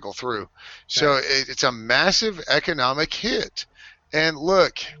all cycle through. So Right. it's a massive economic hit. And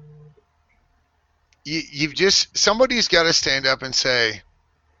look, somebody's got to stand up and say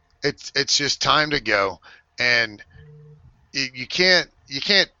it's just time to go. And you can't.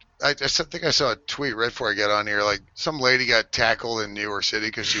 I think I saw a tweet right before I got on here. Like some lady got tackled in New York City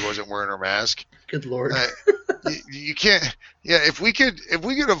because she wasn't wearing her mask. Good Lord. You can't. Yeah, if we could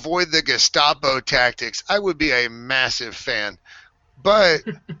avoid the Gestapo tactics, I would be a massive fan. But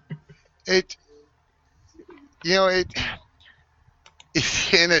it, in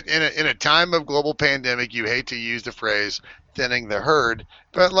a time of global pandemic, you hate to use the phrase thinning the herd,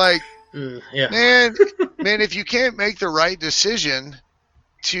 but like, Yeah. man, if you can't make the right decision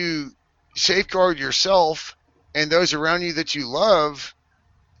to safeguard yourself and those around you that you love,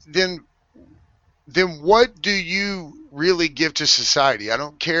 then what do you really give to society? I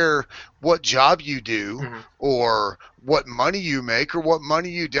don't care what job you do Mhm. or what money you make or what money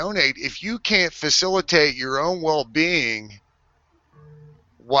you donate. If you can't facilitate your own well-being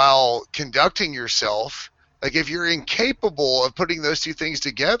while conducting yourself, like if you're incapable of putting those two things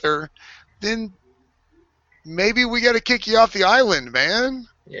together, then maybe we got to kick you off the island, man.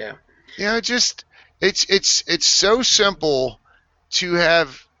 Yeah. It's so simple to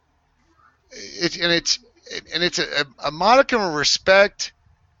have it's a modicum of respect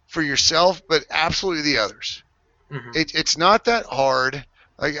for yourself, but absolutely the others. Mhm. It's not that hard.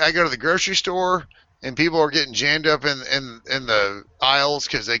 Like I go to the grocery store and people are getting jammed up in the aisles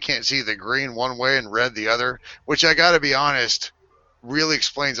because they can't see the green one way and red the other, which I got to be honest, really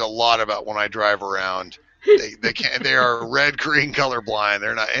explains a lot about when I drive around. They are red green colorblind.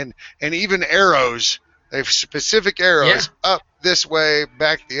 They're not, and even arrows. They have specific arrows up this way,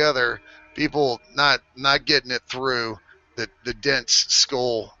 back the other. People not getting it through the dense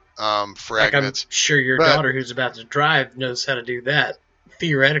skull fragments. Like I'm sure your daughter who's about to drive knows how to do that.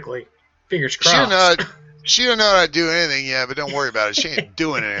 Theoretically. Fingers crossed. She don't know how to do anything yet, but don't worry about it. She ain't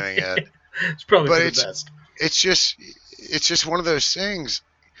doing anything yet. It's probably for the best. It's just one of those things.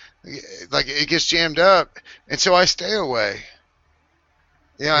 Like it gets jammed up, and so I stay away.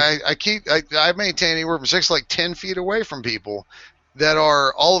 I maintain anywhere from 6 to like 10 feet away from people that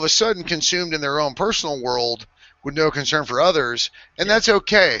are all of a sudden consumed in their own personal world with no concern for others, and that's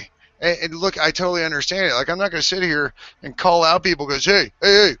okay. And look, I totally understand it. Like I'm not going to sit here and call out people because hey,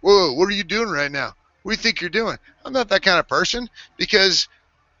 whoa, what are you doing right now? What do you think you're doing? I'm not that kind of person because,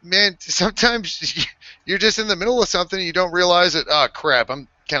 man, sometimes you're just in the middle of something and you don't realize it. Oh crap, I'm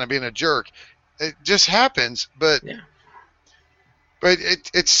kind of being a jerk. It just happens, but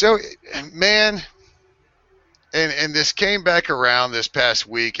it's so, man. And this came back around this past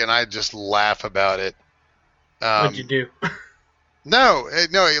week, and I just laugh about it. What'd you do? No,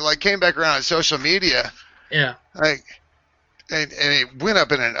 it like came back around on social media. Yeah. Like and it went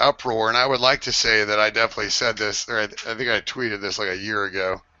up in an uproar. And I would like to say that I definitely said this, or I think I tweeted this like a year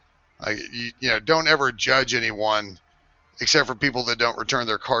ago. Like, don't ever judge anyone except for people that don't return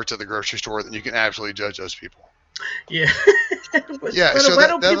their carts at the grocery store. Then you can absolutely judge those people. Yeah. Yeah. But So why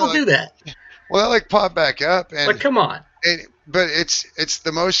don't people do that? Well, that like popped back up, and Like, come on. but it's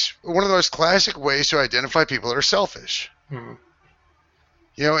one of the most classic ways to identify people that are selfish. Hmm.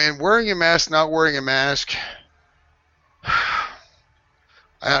 And wearing a mask, not wearing a mask. I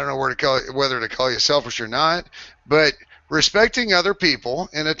don't know whether to call you selfish or not, but respecting other people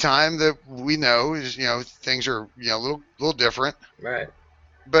in a time that we know is, things are, a little different. Right.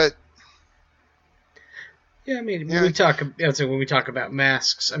 But yeah, I mean, when we talk about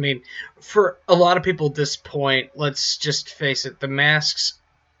masks, I mean, for a lot of people at this point, let's just face it, the masks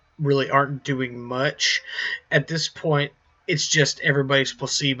really aren't doing much. At this point, it's just everybody's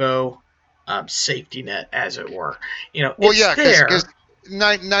placebo safety net, as it were. well, it's yeah, there. because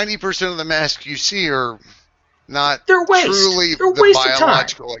 90% of the masks you see are not They're waste. truly They're the waste of time.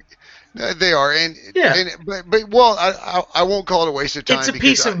 biological. They are, but I won't call it a waste of time. It's a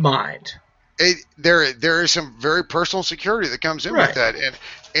peace of mind. There is some very personal security that comes in with that,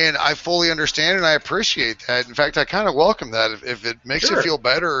 and I fully understand and I appreciate that. In fact, I kind of welcome that if it makes you feel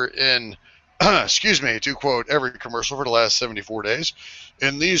better. In excuse me, to quote every commercial for the last 74 days,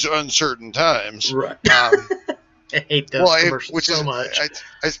 in these uncertain times. Right. I hate those commercials so much.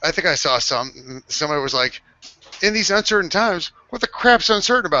 I think I saw somebody was like, in these uncertain times, what the crap's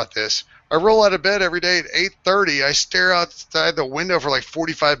uncertain about this? I roll out of bed every day at 8:30. I stare outside the window for like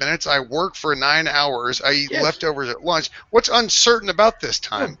 45 minutes. I work for 9 hours. I eat leftovers at lunch. What's uncertain about this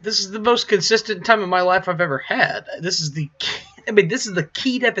time? Well, this is the most consistent time in my life I've ever had. This is the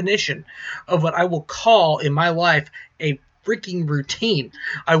key definition of what I will call in my life a freaking routine.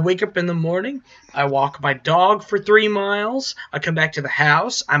 I wake up in the morning, I walk my dog for 3 miles, I come back to the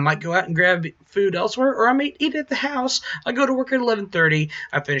house, I might go out and grab food elsewhere, or I might eat at the house, I go to work at 11:30,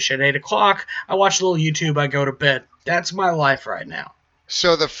 I finish at 8 o'clock, I watch a little YouTube, I go to bed. That's my life right now.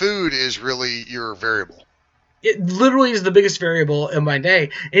 So the food is really your variable. It literally is the biggest variable in my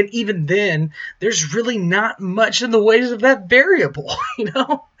day. And even then, there's really not much in the ways of that variable,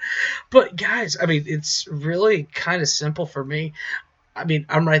 But guys, I mean, it's really kind of simple for me. I mean,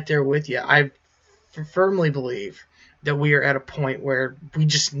 I'm right there with you. I firmly believe that we are at a point where we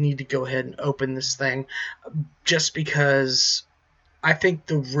just need to go ahead and open this thing, just because I think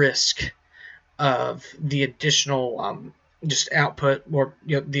the risk of the additional just output, or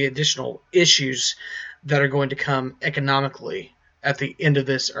the additional issues that are going to come economically at the end of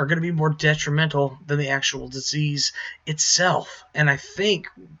this are going to be more detrimental than the actual disease itself. And I think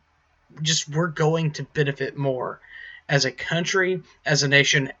just we're going to benefit more as a country, as a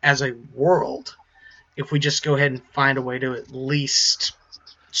nation, as a world, if we just go ahead and find a way to at least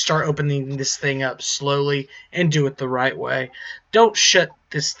start opening this thing up slowly and do it the right way. Don't shut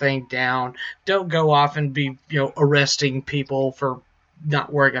this thing down. Don't go off and be, arresting people for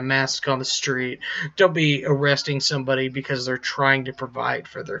not wearing a mask on the street. Don't be arresting somebody because they're trying to provide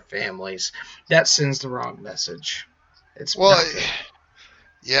for their families. That sends the wrong message. It's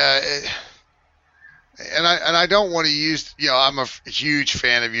yeah, and I don't want to use, I'm a huge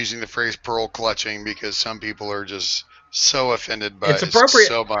fan of using the phrase pearl clutching, because some people are just so offended by it's appropriate.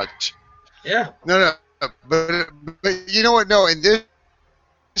 So much. Yeah. No, but you know what? No, in this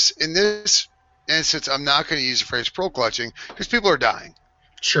instance, I'm not going to use the phrase pearl clutching, because people are dying.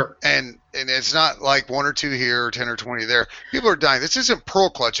 Sure. And it's not like 1 or 2 here or 10 or 20 there. People are dying. This isn't pearl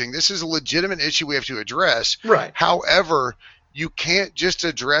clutching. This is a legitimate issue we have to address. Right. However, you can't just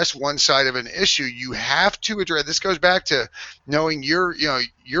address one side of an issue. You have to address. This goes back to knowing your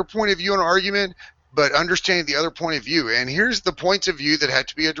point of view on an argument, but understanding the other point of view. And here's the points of view that had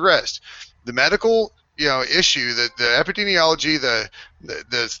to be addressed: the medical, issue, the epidemiology,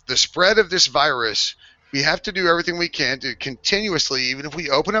 the spread of this virus. We have to do everything we can to continuously, even if we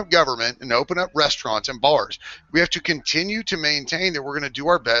open up government and open up restaurants and bars, we have to continue to maintain that we're going to do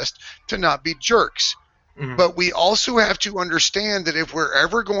our best to not be jerks. Mm-hmm. But we also have to understand that if we're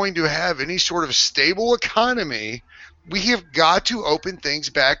ever going to have any sort of stable economy, we have got to open things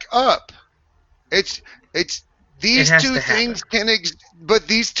back up. These two things but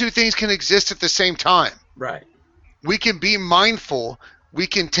these two things can exist at the same time. Right. We can be mindful. We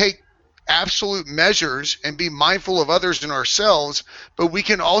can take absolute measures and be mindful of others and ourselves, but we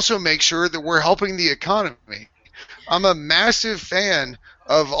can also make sure that we're helping the economy. I'm a massive fan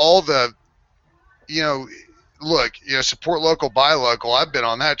of all the, support local, buy local. I've been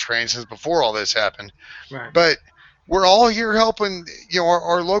on that train since before all this happened. Right. But we're all here helping,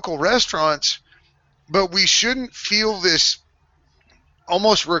 our local restaurants, but we shouldn't feel this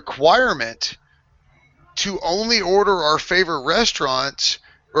almost requirement to only order our favorite restaurants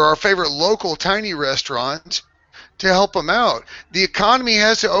or our favorite local tiny restaurants to help them out. The economy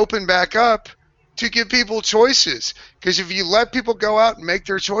has to open back up to give people choices. Because if you let people go out and make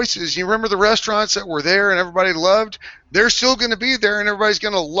their choices, you remember the restaurants that were there and everybody loved, they're still going to be there and everybody's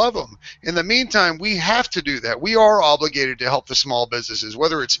going to love them. In the meantime, we have to do that. We are obligated to help the small businesses,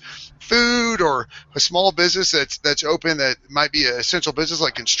 whether it's food or a small business that's open that might be an essential business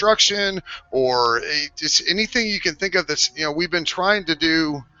like construction or just anything you can think of that's, we've been trying to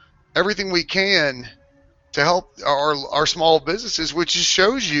do everything we can to help our small businesses, which just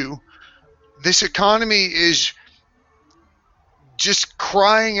shows you this economy is just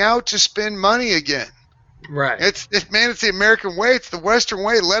crying out to spend money again. Right. It's the American way. It's the Western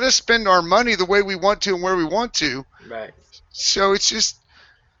way. Let us spend our money the way we want to and where we want to. Right. So it's just,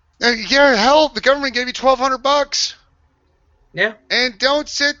 hell, the government gave you $1,200. Yeah. And don't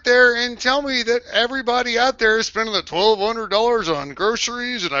sit there and tell me that everybody out there is spending the $1,200 on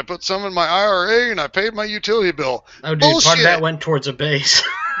groceries, and I put some in my IRA, and I paid my utility bill. Oh, dude, Bullshit. part of that went towards a base.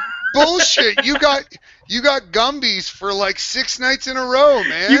 Bullshit. You got Gumby's for like 6 nights in a row,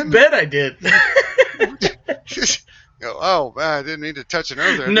 man. You bet I did. Oh, man, I didn't need to touch a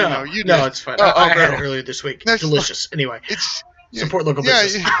nerve there. No, it's fine. I had it earlier this week. That's delicious. Anyway, support local yeah,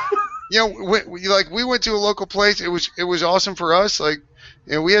 business. We went to a local place. It was awesome for us. Like,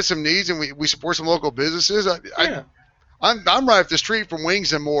 we had some needs, and we support some local businesses. I'm right up the street from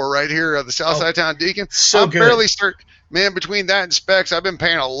Wings and More right here at the south side of town, Deacon. So good. Barely man, between that and Specs, I've been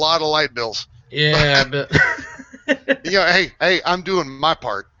paying a lot of light bills. Yeah, but hey, I'm doing my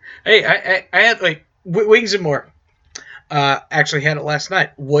part. Hey, I had Wings and More. Actually had it last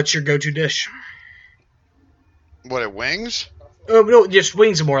night. What's your go-to dish? What, at Wings? Oh no, just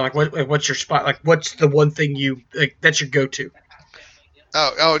Wings and More. What's your spot? Like, what's the one thing that's your go-to?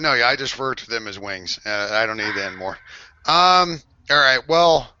 Oh no, yeah, I just refer to them as Wings. I don't need that anymore. All right,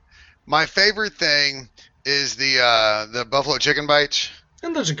 well, my favorite thing is the buffalo chicken bites.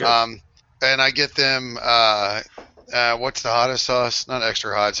 And those are good. And I get them. What's the hottest sauce? Not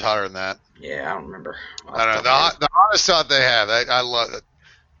extra hot. It's hotter than that. Yeah, I don't remember. I don't know. The hottest sauce they have. I love it.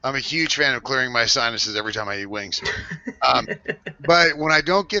 I'm a huge fan of clearing my sinuses every time I eat wings. But when I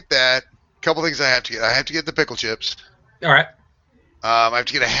don't get that, a couple things I have to get. I have to get the pickle chips. All right. I have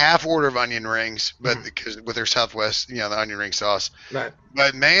to get a half order of onion rings, but because with their Southwest, the onion ring sauce. Right.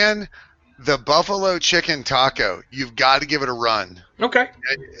 But man, the buffalo chicken taco, you've got to give it a run. Okay.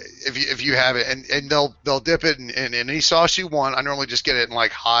 If you have it, and they'll dip it in any sauce you want. I normally just get it in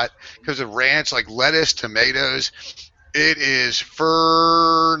like hot because of ranch, like lettuce, tomatoes. It is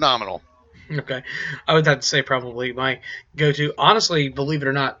phenomenal. Okay. I would have to say probably my go-to. Honestly, believe it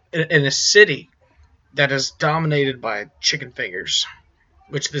or not, in a city that is dominated by chicken fingers,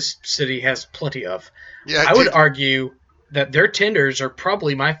 which this city has plenty of, I would argue that their tenders are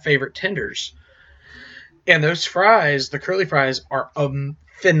probably my favorite tenders. And those fries, the curly fries, are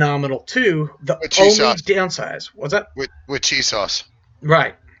phenomenal too. The only downside, what's that? With cheese sauce.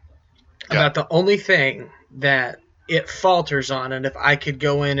 Right. Yeah. About the only thing that it falters on, and if I could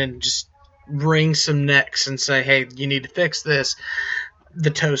go in and just wring some necks and say, hey, you need to fix this, the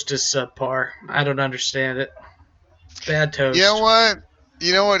toast is subpar. I don't understand it. It's bad toast. You know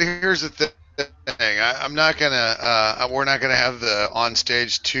what? Here's the thing. I'm not gonna. We're not gonna have the on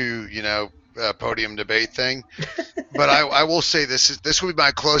stage podium debate thing. But I will say this will be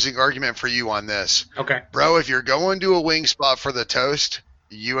my closing argument for you on this. Okay. Bro, if you're going to a wing spot for the toast,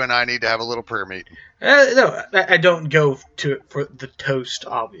 you and I need to have a little prayer meeting. No, I don't go to it for the toast,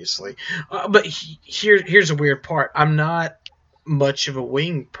 obviously. But here's a weird part. I'm not much of a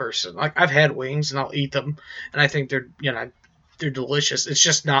wing person. Like, I've had wings and I'll eat them, and I think they're delicious. It's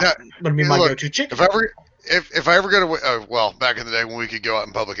just not going to be my go-to chicken. If I ever go to back in the day when we could go out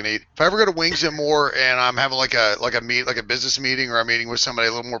in public and eat, if I ever go to Wings and More and I'm having like a business meeting or a meeting with somebody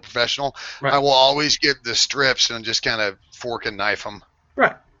a little more professional, right. I will always get the strips and just kind of fork and knife them.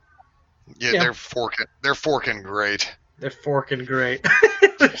 Right. Yeah, they're forking great. They're forking great.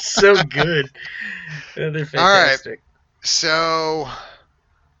 They're so good. They're fantastic. All right. So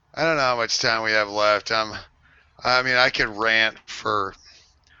I don't know how much time we have left. I could rant for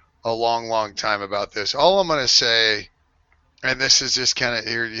a long, long time about this. All I'm going to say, and this is just kind of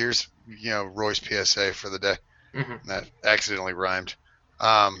here's Roy's PSA for the day. Mm-hmm. That accidentally rhymed.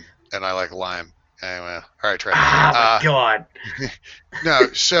 And I like lime. Anyway, all right, Trey. Oh, my God.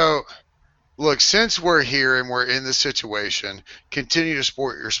 No, so look, since we're here and we're in this situation, continue to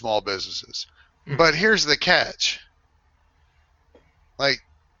support your small businesses. Mm-hmm. But here's the catch. Like,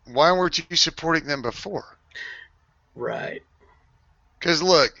 why weren't you supporting them before? Right. Because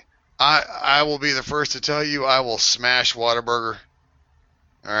look, I will be the first to tell you I will smash Whataburger.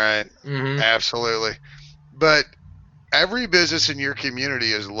 All right, Mm-hmm. absolutely. But every business in your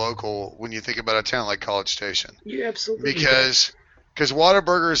community is local when you think about a town like College Station, You absolutely because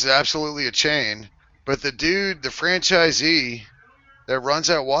Whataburger is absolutely a chain, but the dude, the franchisee that runs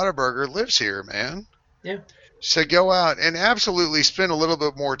that Whataburger lives here, man. Yeah. So go out and absolutely spend a little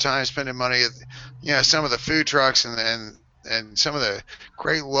bit more time spending money at, some of the food trucks and some of the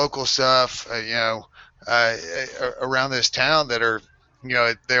great local stuff, uh, around this town that are,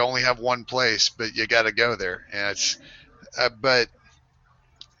 they only have one place, but you got to go there. And it's, but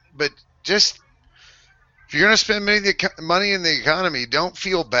just if you're going to spend money in the economy, don't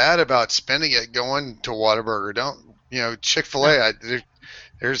feel bad about spending it going to Whataburger. Don't, Chick-fil-A.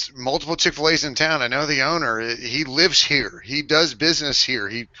 There's multiple Chick-fil-A's in town. I know the owner. He lives here. He does business here.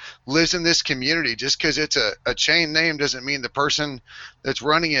 He lives in this community. Just because it's a chain name doesn't mean the person that's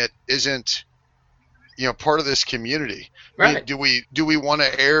running it isn't, part of this community. Right. Do we want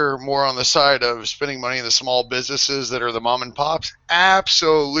to err more on the side of spending money in the small businesses that are the mom and pops?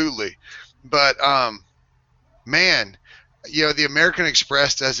 Absolutely. But man, the American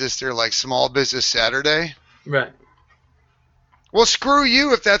Express does this. They're like Small Business Saturday. Right. Well, screw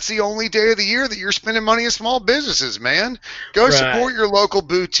you if that's the only day of the year that you're spending money in small businesses, man. Go Right. support your local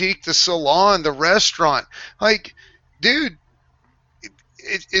boutique, the salon, the restaurant. Like, dude,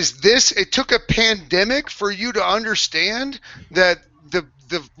 it took a pandemic for you to understand that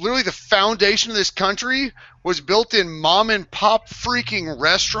literally the foundation of this country was built in mom and pop freaking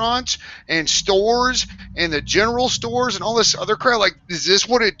restaurants and stores and the general stores and all this other crap. Like, is this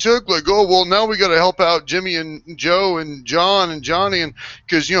what it took? Like, oh, well, now we got to help out Jimmy and Joe and John and Johnny, and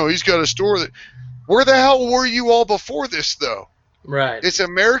because he's got a store that. Where the hell were you all before this, though? Right. It's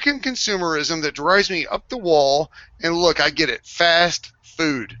American consumerism that drives me up the wall. And look, I get it. Fast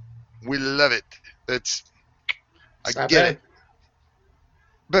food, we love it. I get it.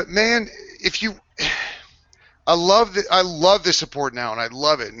 But man, I love the support now, and I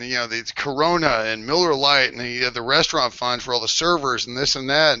love it. And the Corona and Miller Lite, and the restaurant funds for all the servers and this and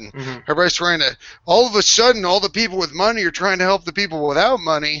that, and everybody's trying to. All of a sudden, all the people with money are trying to help the people without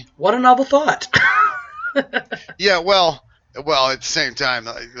money. What a novel thought. Yeah, well, at the same time,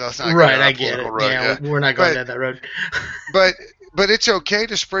 that's not right. I get it. Road, yeah, we're not going down that road. but it's okay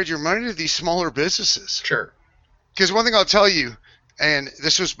to spread your money to these smaller businesses. Sure. Because one thing I'll tell you. And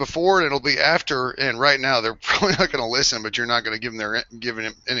this was before, and it'll be after. And right now, they're probably not going to listen, but you're not going to give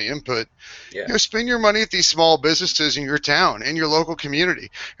them any input. Yeah. Spend your money at these small businesses in your town, in your local community.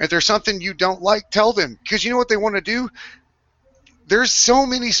 And if there's something you don't like, tell them, because you know what they want to do. There's so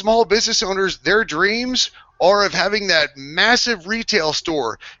many small business owners. Their dreams are of having that massive retail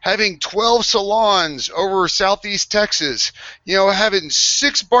store, having 12 salons over Southeast Texas, having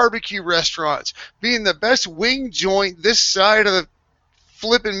 6 barbecue restaurants, being the best wing joint this side of the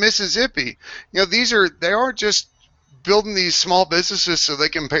flipping Mississippi. They aren't just building these small businesses so they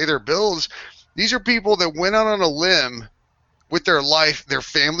can pay their bills. These are people that went out on a limb with their life. Their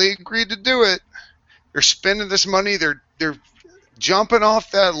family agreed to do it. They're spending this money. They're jumping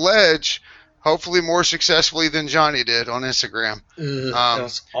off that ledge, hopefully more successfully than Johnny did on Instagram.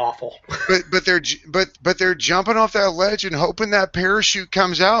 That's awful. but they're jumping off that ledge and hoping that parachute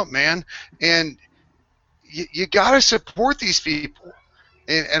comes out, man. And you got to support these people.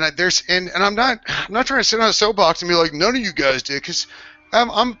 And I'm not trying to sit on a soapbox and be like, none of you guys did, because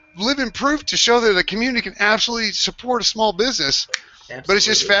I'm living proof to show that a community can absolutely support a small business. Absolutely. But it's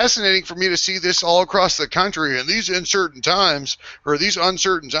just fascinating for me to see this all across the country. And these uncertain times, we're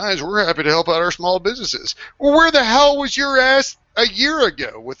happy to help out our small businesses. Well, where the hell was your ass a year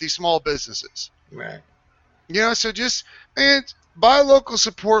ago with these small businesses? Right. So just, man, buy local,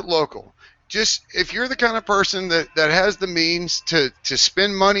 support local. Just if you're the kind of person that has the means to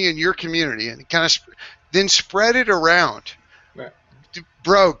spend money in your community and kind of then spread it around. Right.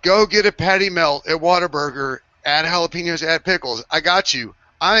 Bro, go get a patty melt at Whataburger, add jalapenos, add pickles. I got you.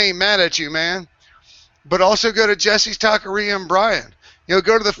 I ain't mad at you, man. But also go to Jesse's Taqueria in Bryan.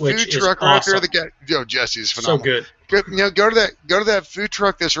 Go to the food truck right there. Jesse's phenomenal. So good. Go to that food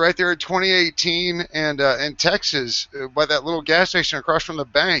truck that's right there at 2018 and in Texas by that little gas station across from the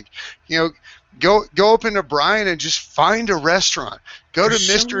bank. Go up into Bryan and just find a restaurant. Go to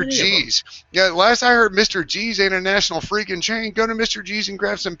Mr. G's. Yeah, last I heard, Mr. G's ain't a national freaking chain. Go to Mr. G's and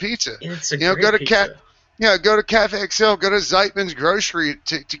grab some pizza. It's a great pizza. Go to Cafe Excel. Go to Zeitman's Grocery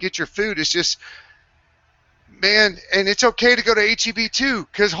to get your food. It's just. Man, and it's okay to go to HEB too,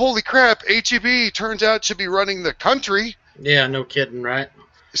 because holy crap, HEB turns out to be running the country. Yeah, no kidding, right?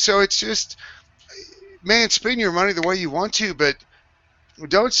 So it's just, man, spend your money the way you want to, but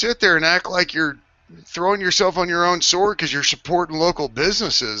don't sit there and act like you're throwing yourself on your own sword because you're supporting local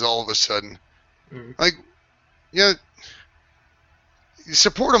businesses all of a sudden. Mm. Like, you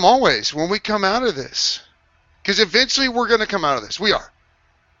support them always when we come out of this, because eventually we're going to come out of this. We are.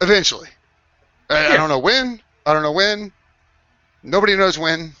 Eventually. I don't know when. Nobody knows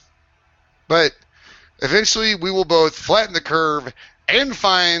when. But eventually we will both flatten the curve and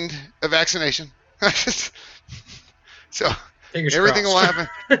find a vaccination. So Fingers everything will crossed.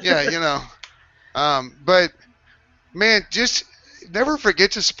 happen. Yeah, but man, just never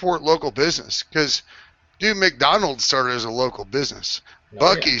forget to support local business, because dude, McDonald's started as a local business.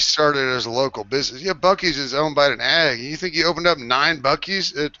 Buc-ee's started as a local business. Yeah, Buc-ee's is owned by an ag. You think he opened up 9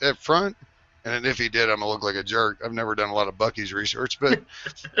 Buc-ee's at front? And if he did, I'm gonna look like a jerk. I've never done a lot of Buc-ee's research, but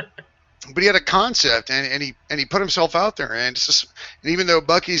he had a concept, and he put himself out there, and even though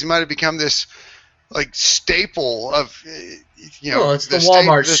Buc-ee's might have become this like staple of, well, it's the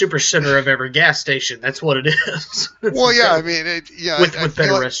Walmart supercenter of every gas station. That's what it is. Well, yeah, I mean, with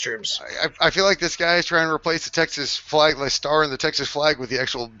better restrooms. I feel like this guy is trying to replace the Texas flag, like star in the Texas flag, with the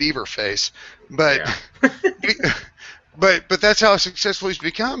actual beaver face. But but that's how successful he's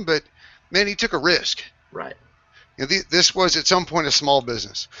become. But man, he took a risk. Right. This was at some point a small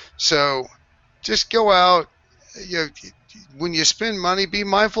business. So just go out. When you spend money, be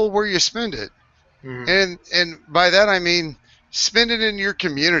mindful where you spend it. Mm-hmm. And by that I mean spend it in your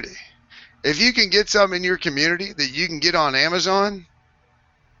community. If you can get something in your community that you can get on Amazon,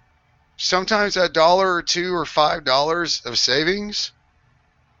 sometimes that $1 or $2 or $5 of savings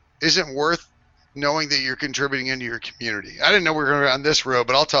isn't worth knowing that you're contributing into your community. I didn't know we were going to go down this road,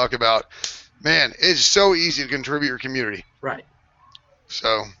 but I'll talk about, man, it's so easy to contribute your community. Right.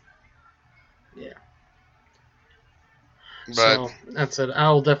 So. Yeah. But, so that's it.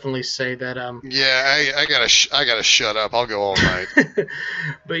 I'll definitely say that. Yeah, I gotta shut up. I'll go all night.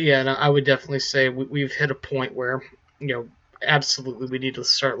 But yeah, no, I would definitely say we've hit a point where, absolutely we need to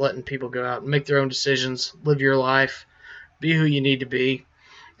start letting people go out and make their own decisions, live your life, be who you need to be,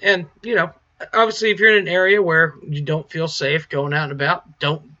 and obviously if you're in an area where you don't feel safe going out and about,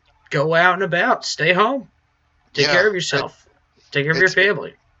 don't go out and about. Stay home. Take care of yourself. Take care of your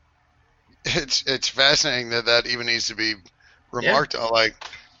family. It's fascinating that even needs to be remarked on. Like,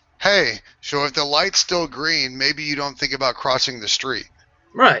 hey, so if the light's still green, maybe you don't think about crossing the street.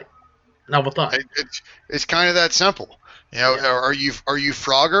 Right. Novel thought. It's kind of that simple. Are you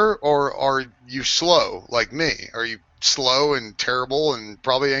Frogger or are you slow like me? Are you slow and terrible and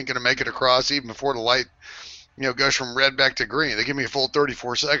probably ain't gonna make it across even before the light, goes from red back to green? They give me a full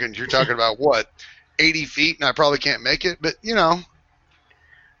 34 seconds. You're talking about what, 80 feet, and I probably can't make it. But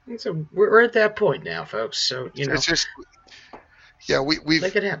So we're at that point now, folks. So it's just, we've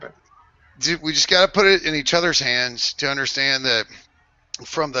make it happen. We just got to put it in each other's hands to understand that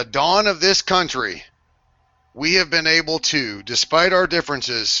from the dawn of this country, we have been able to, despite our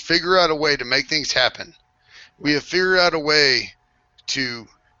differences, figure out a way to make things happen. We have figured out a way to,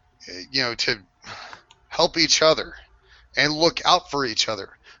 to help each other and look out for each other.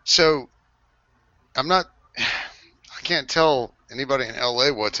 So I can't tell anybody in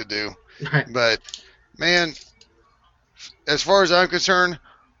LA what to do, but man, as far as I'm concerned,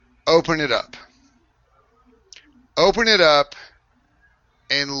 open it up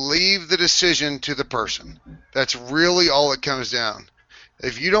and leave the decision to the person. That's really all it comes down.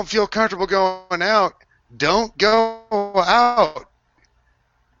 If you don't feel comfortable going out, don't go out.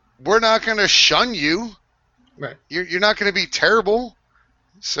 We're not going to shun you. Right. You're not going to be terrible.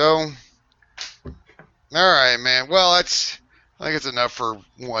 So, all right, man. Well, I think it's enough for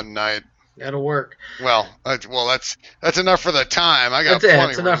one night. That'll work. Well, that's enough for the time. I got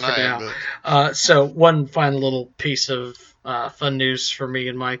plenty for enough night, for now. So one final little piece of fun news for me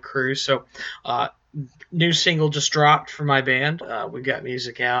and my crew. So, new single just dropped for my band. We've got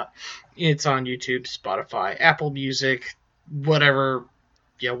music out. It's on YouTube, Spotify, Apple Music, whatever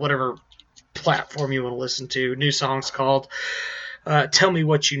platform you want to listen to. New song's called Tell Me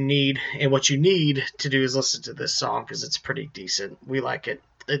What You Need, and what you need to do is listen to this song because it's pretty decent. We like it.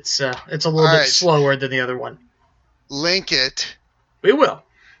 It's a little bit slower than the other one. Link it. We will.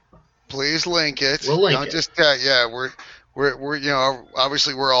 Please link it. We'll link Don't it. Just we're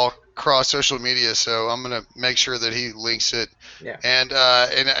obviously we're all cross social media, so I'm gonna make sure that he links it. Yeah. And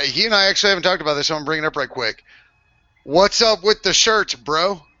he and I actually haven't talked about this, so I'm bringing it up right quick. What's up with the shirts,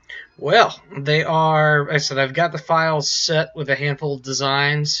 bro? Well, they are. Like I said, I've got the files set with a handful of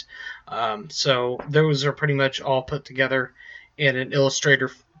designs. So those are pretty much all put together in an Illustrator,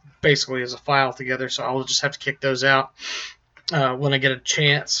 basically as a file together. So I'll just have to kick those out. when I get a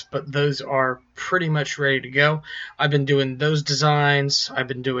chance, but those are pretty much ready to go. I've been doing those designs. I've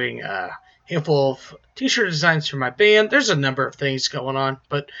been doing a handful of t-shirt designs for my band. There's a number of things going on,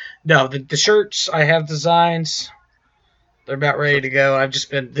 but no, the shirts I have designs. They're about ready to go. I've just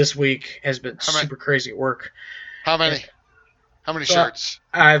been this week has been super crazy at work. How many? How many shirts?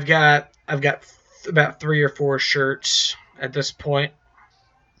 I've got about 3 or 4 shirts at this point.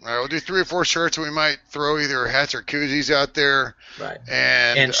 All right, we'll do 3 or 4 shirts. We might throw either hats or koozies out there. Right.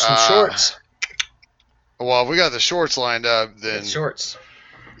 And some shorts. Well, if we got the shorts lined up, then shorts.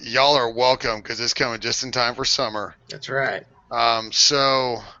 Y'all are welcome because it's coming just in time for summer. That's right.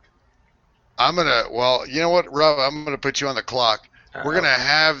 So I'm gonna. Well, you know what, Rob? I'm gonna put you on the clock. We're gonna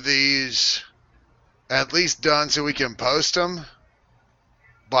have these at least done so we can post them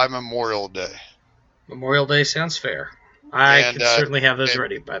by Memorial Day. Memorial Day sounds fair. I can certainly have those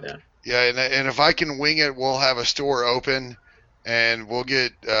ready by then. Yeah, and if I can wing it, we'll have a store open, and we'll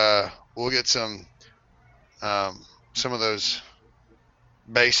get some of those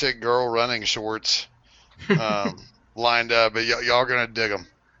basic girl running shorts lined up. But y'all are gonna dig them.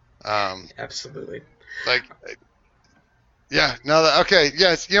 Absolutely. Yeah. No. Okay.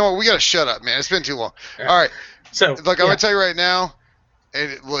 Yes. You know what? We gotta shut up, man. It's been too long. All right. So, I'm gonna tell you right now.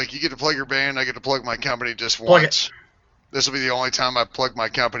 And look, you get to plug your band. I get to plug my company just once. This will be the only time I plug my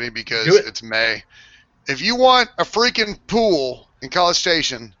company because it's May. If you want a freaking pool in College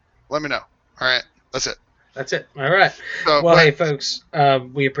Station, let me know. All right, that's it. That's it. All right. So, hey, folks,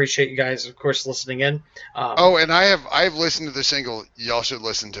 we appreciate you guys, of course, listening in. And I've listened to the single. Y'all should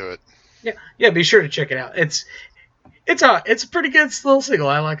listen to it. Yeah. Be sure to check it out. It's a pretty good little single.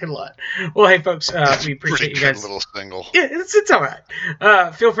 I like it a lot. Well, hey, folks, we appreciate you guys. Little single. Yeah, it's all right.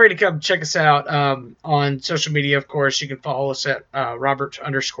 Feel free to come check us out on social media. Of course, you can follow us at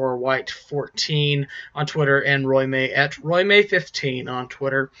Robert_White14 on Twitter and Roy May at RoyMay15 on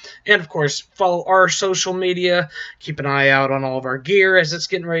Twitter. And of course, follow our social media. Keep an eye out on all of our gear as it's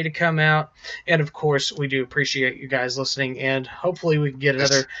getting ready to come out. And of course, we do appreciate you guys listening. And hopefully, we can get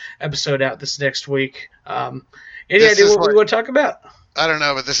another episode out this next week. Any idea what we want to talk about? I don't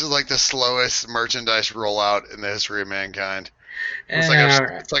know, but this is like the slowest merchandise rollout in the history of mankind.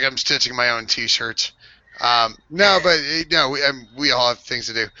 It's like I'm stitching my own T-shirts. We all have things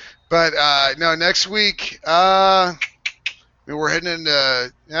to do. But next week, we're heading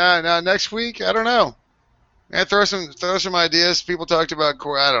into next week. I don't know. Throw some ideas. People talked about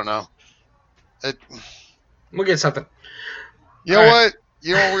core. I don't know. We'll get something. You know what?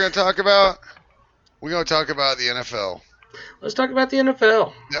 You know what we're going to talk about? We're going to talk about the NFL. Let's talk about the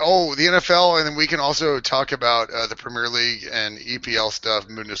NFL. Oh, the NFL, and then we can also talk about the Premier League and EPL stuff,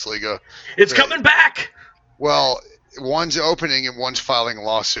 Bundesliga. It's coming back! Well, one's opening and one's filing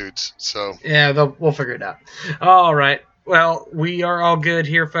lawsuits, so... Yeah, we'll figure it out. All right. Well, we are all good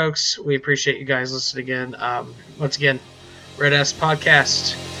here, folks. We appreciate you guys listening again. Once again, Red Ass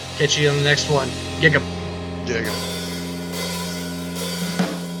Podcast. Catch you on the next one. Gig 'em. Gig 'em.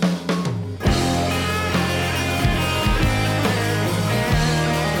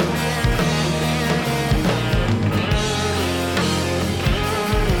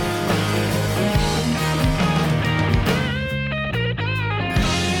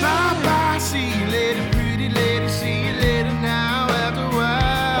 See you later.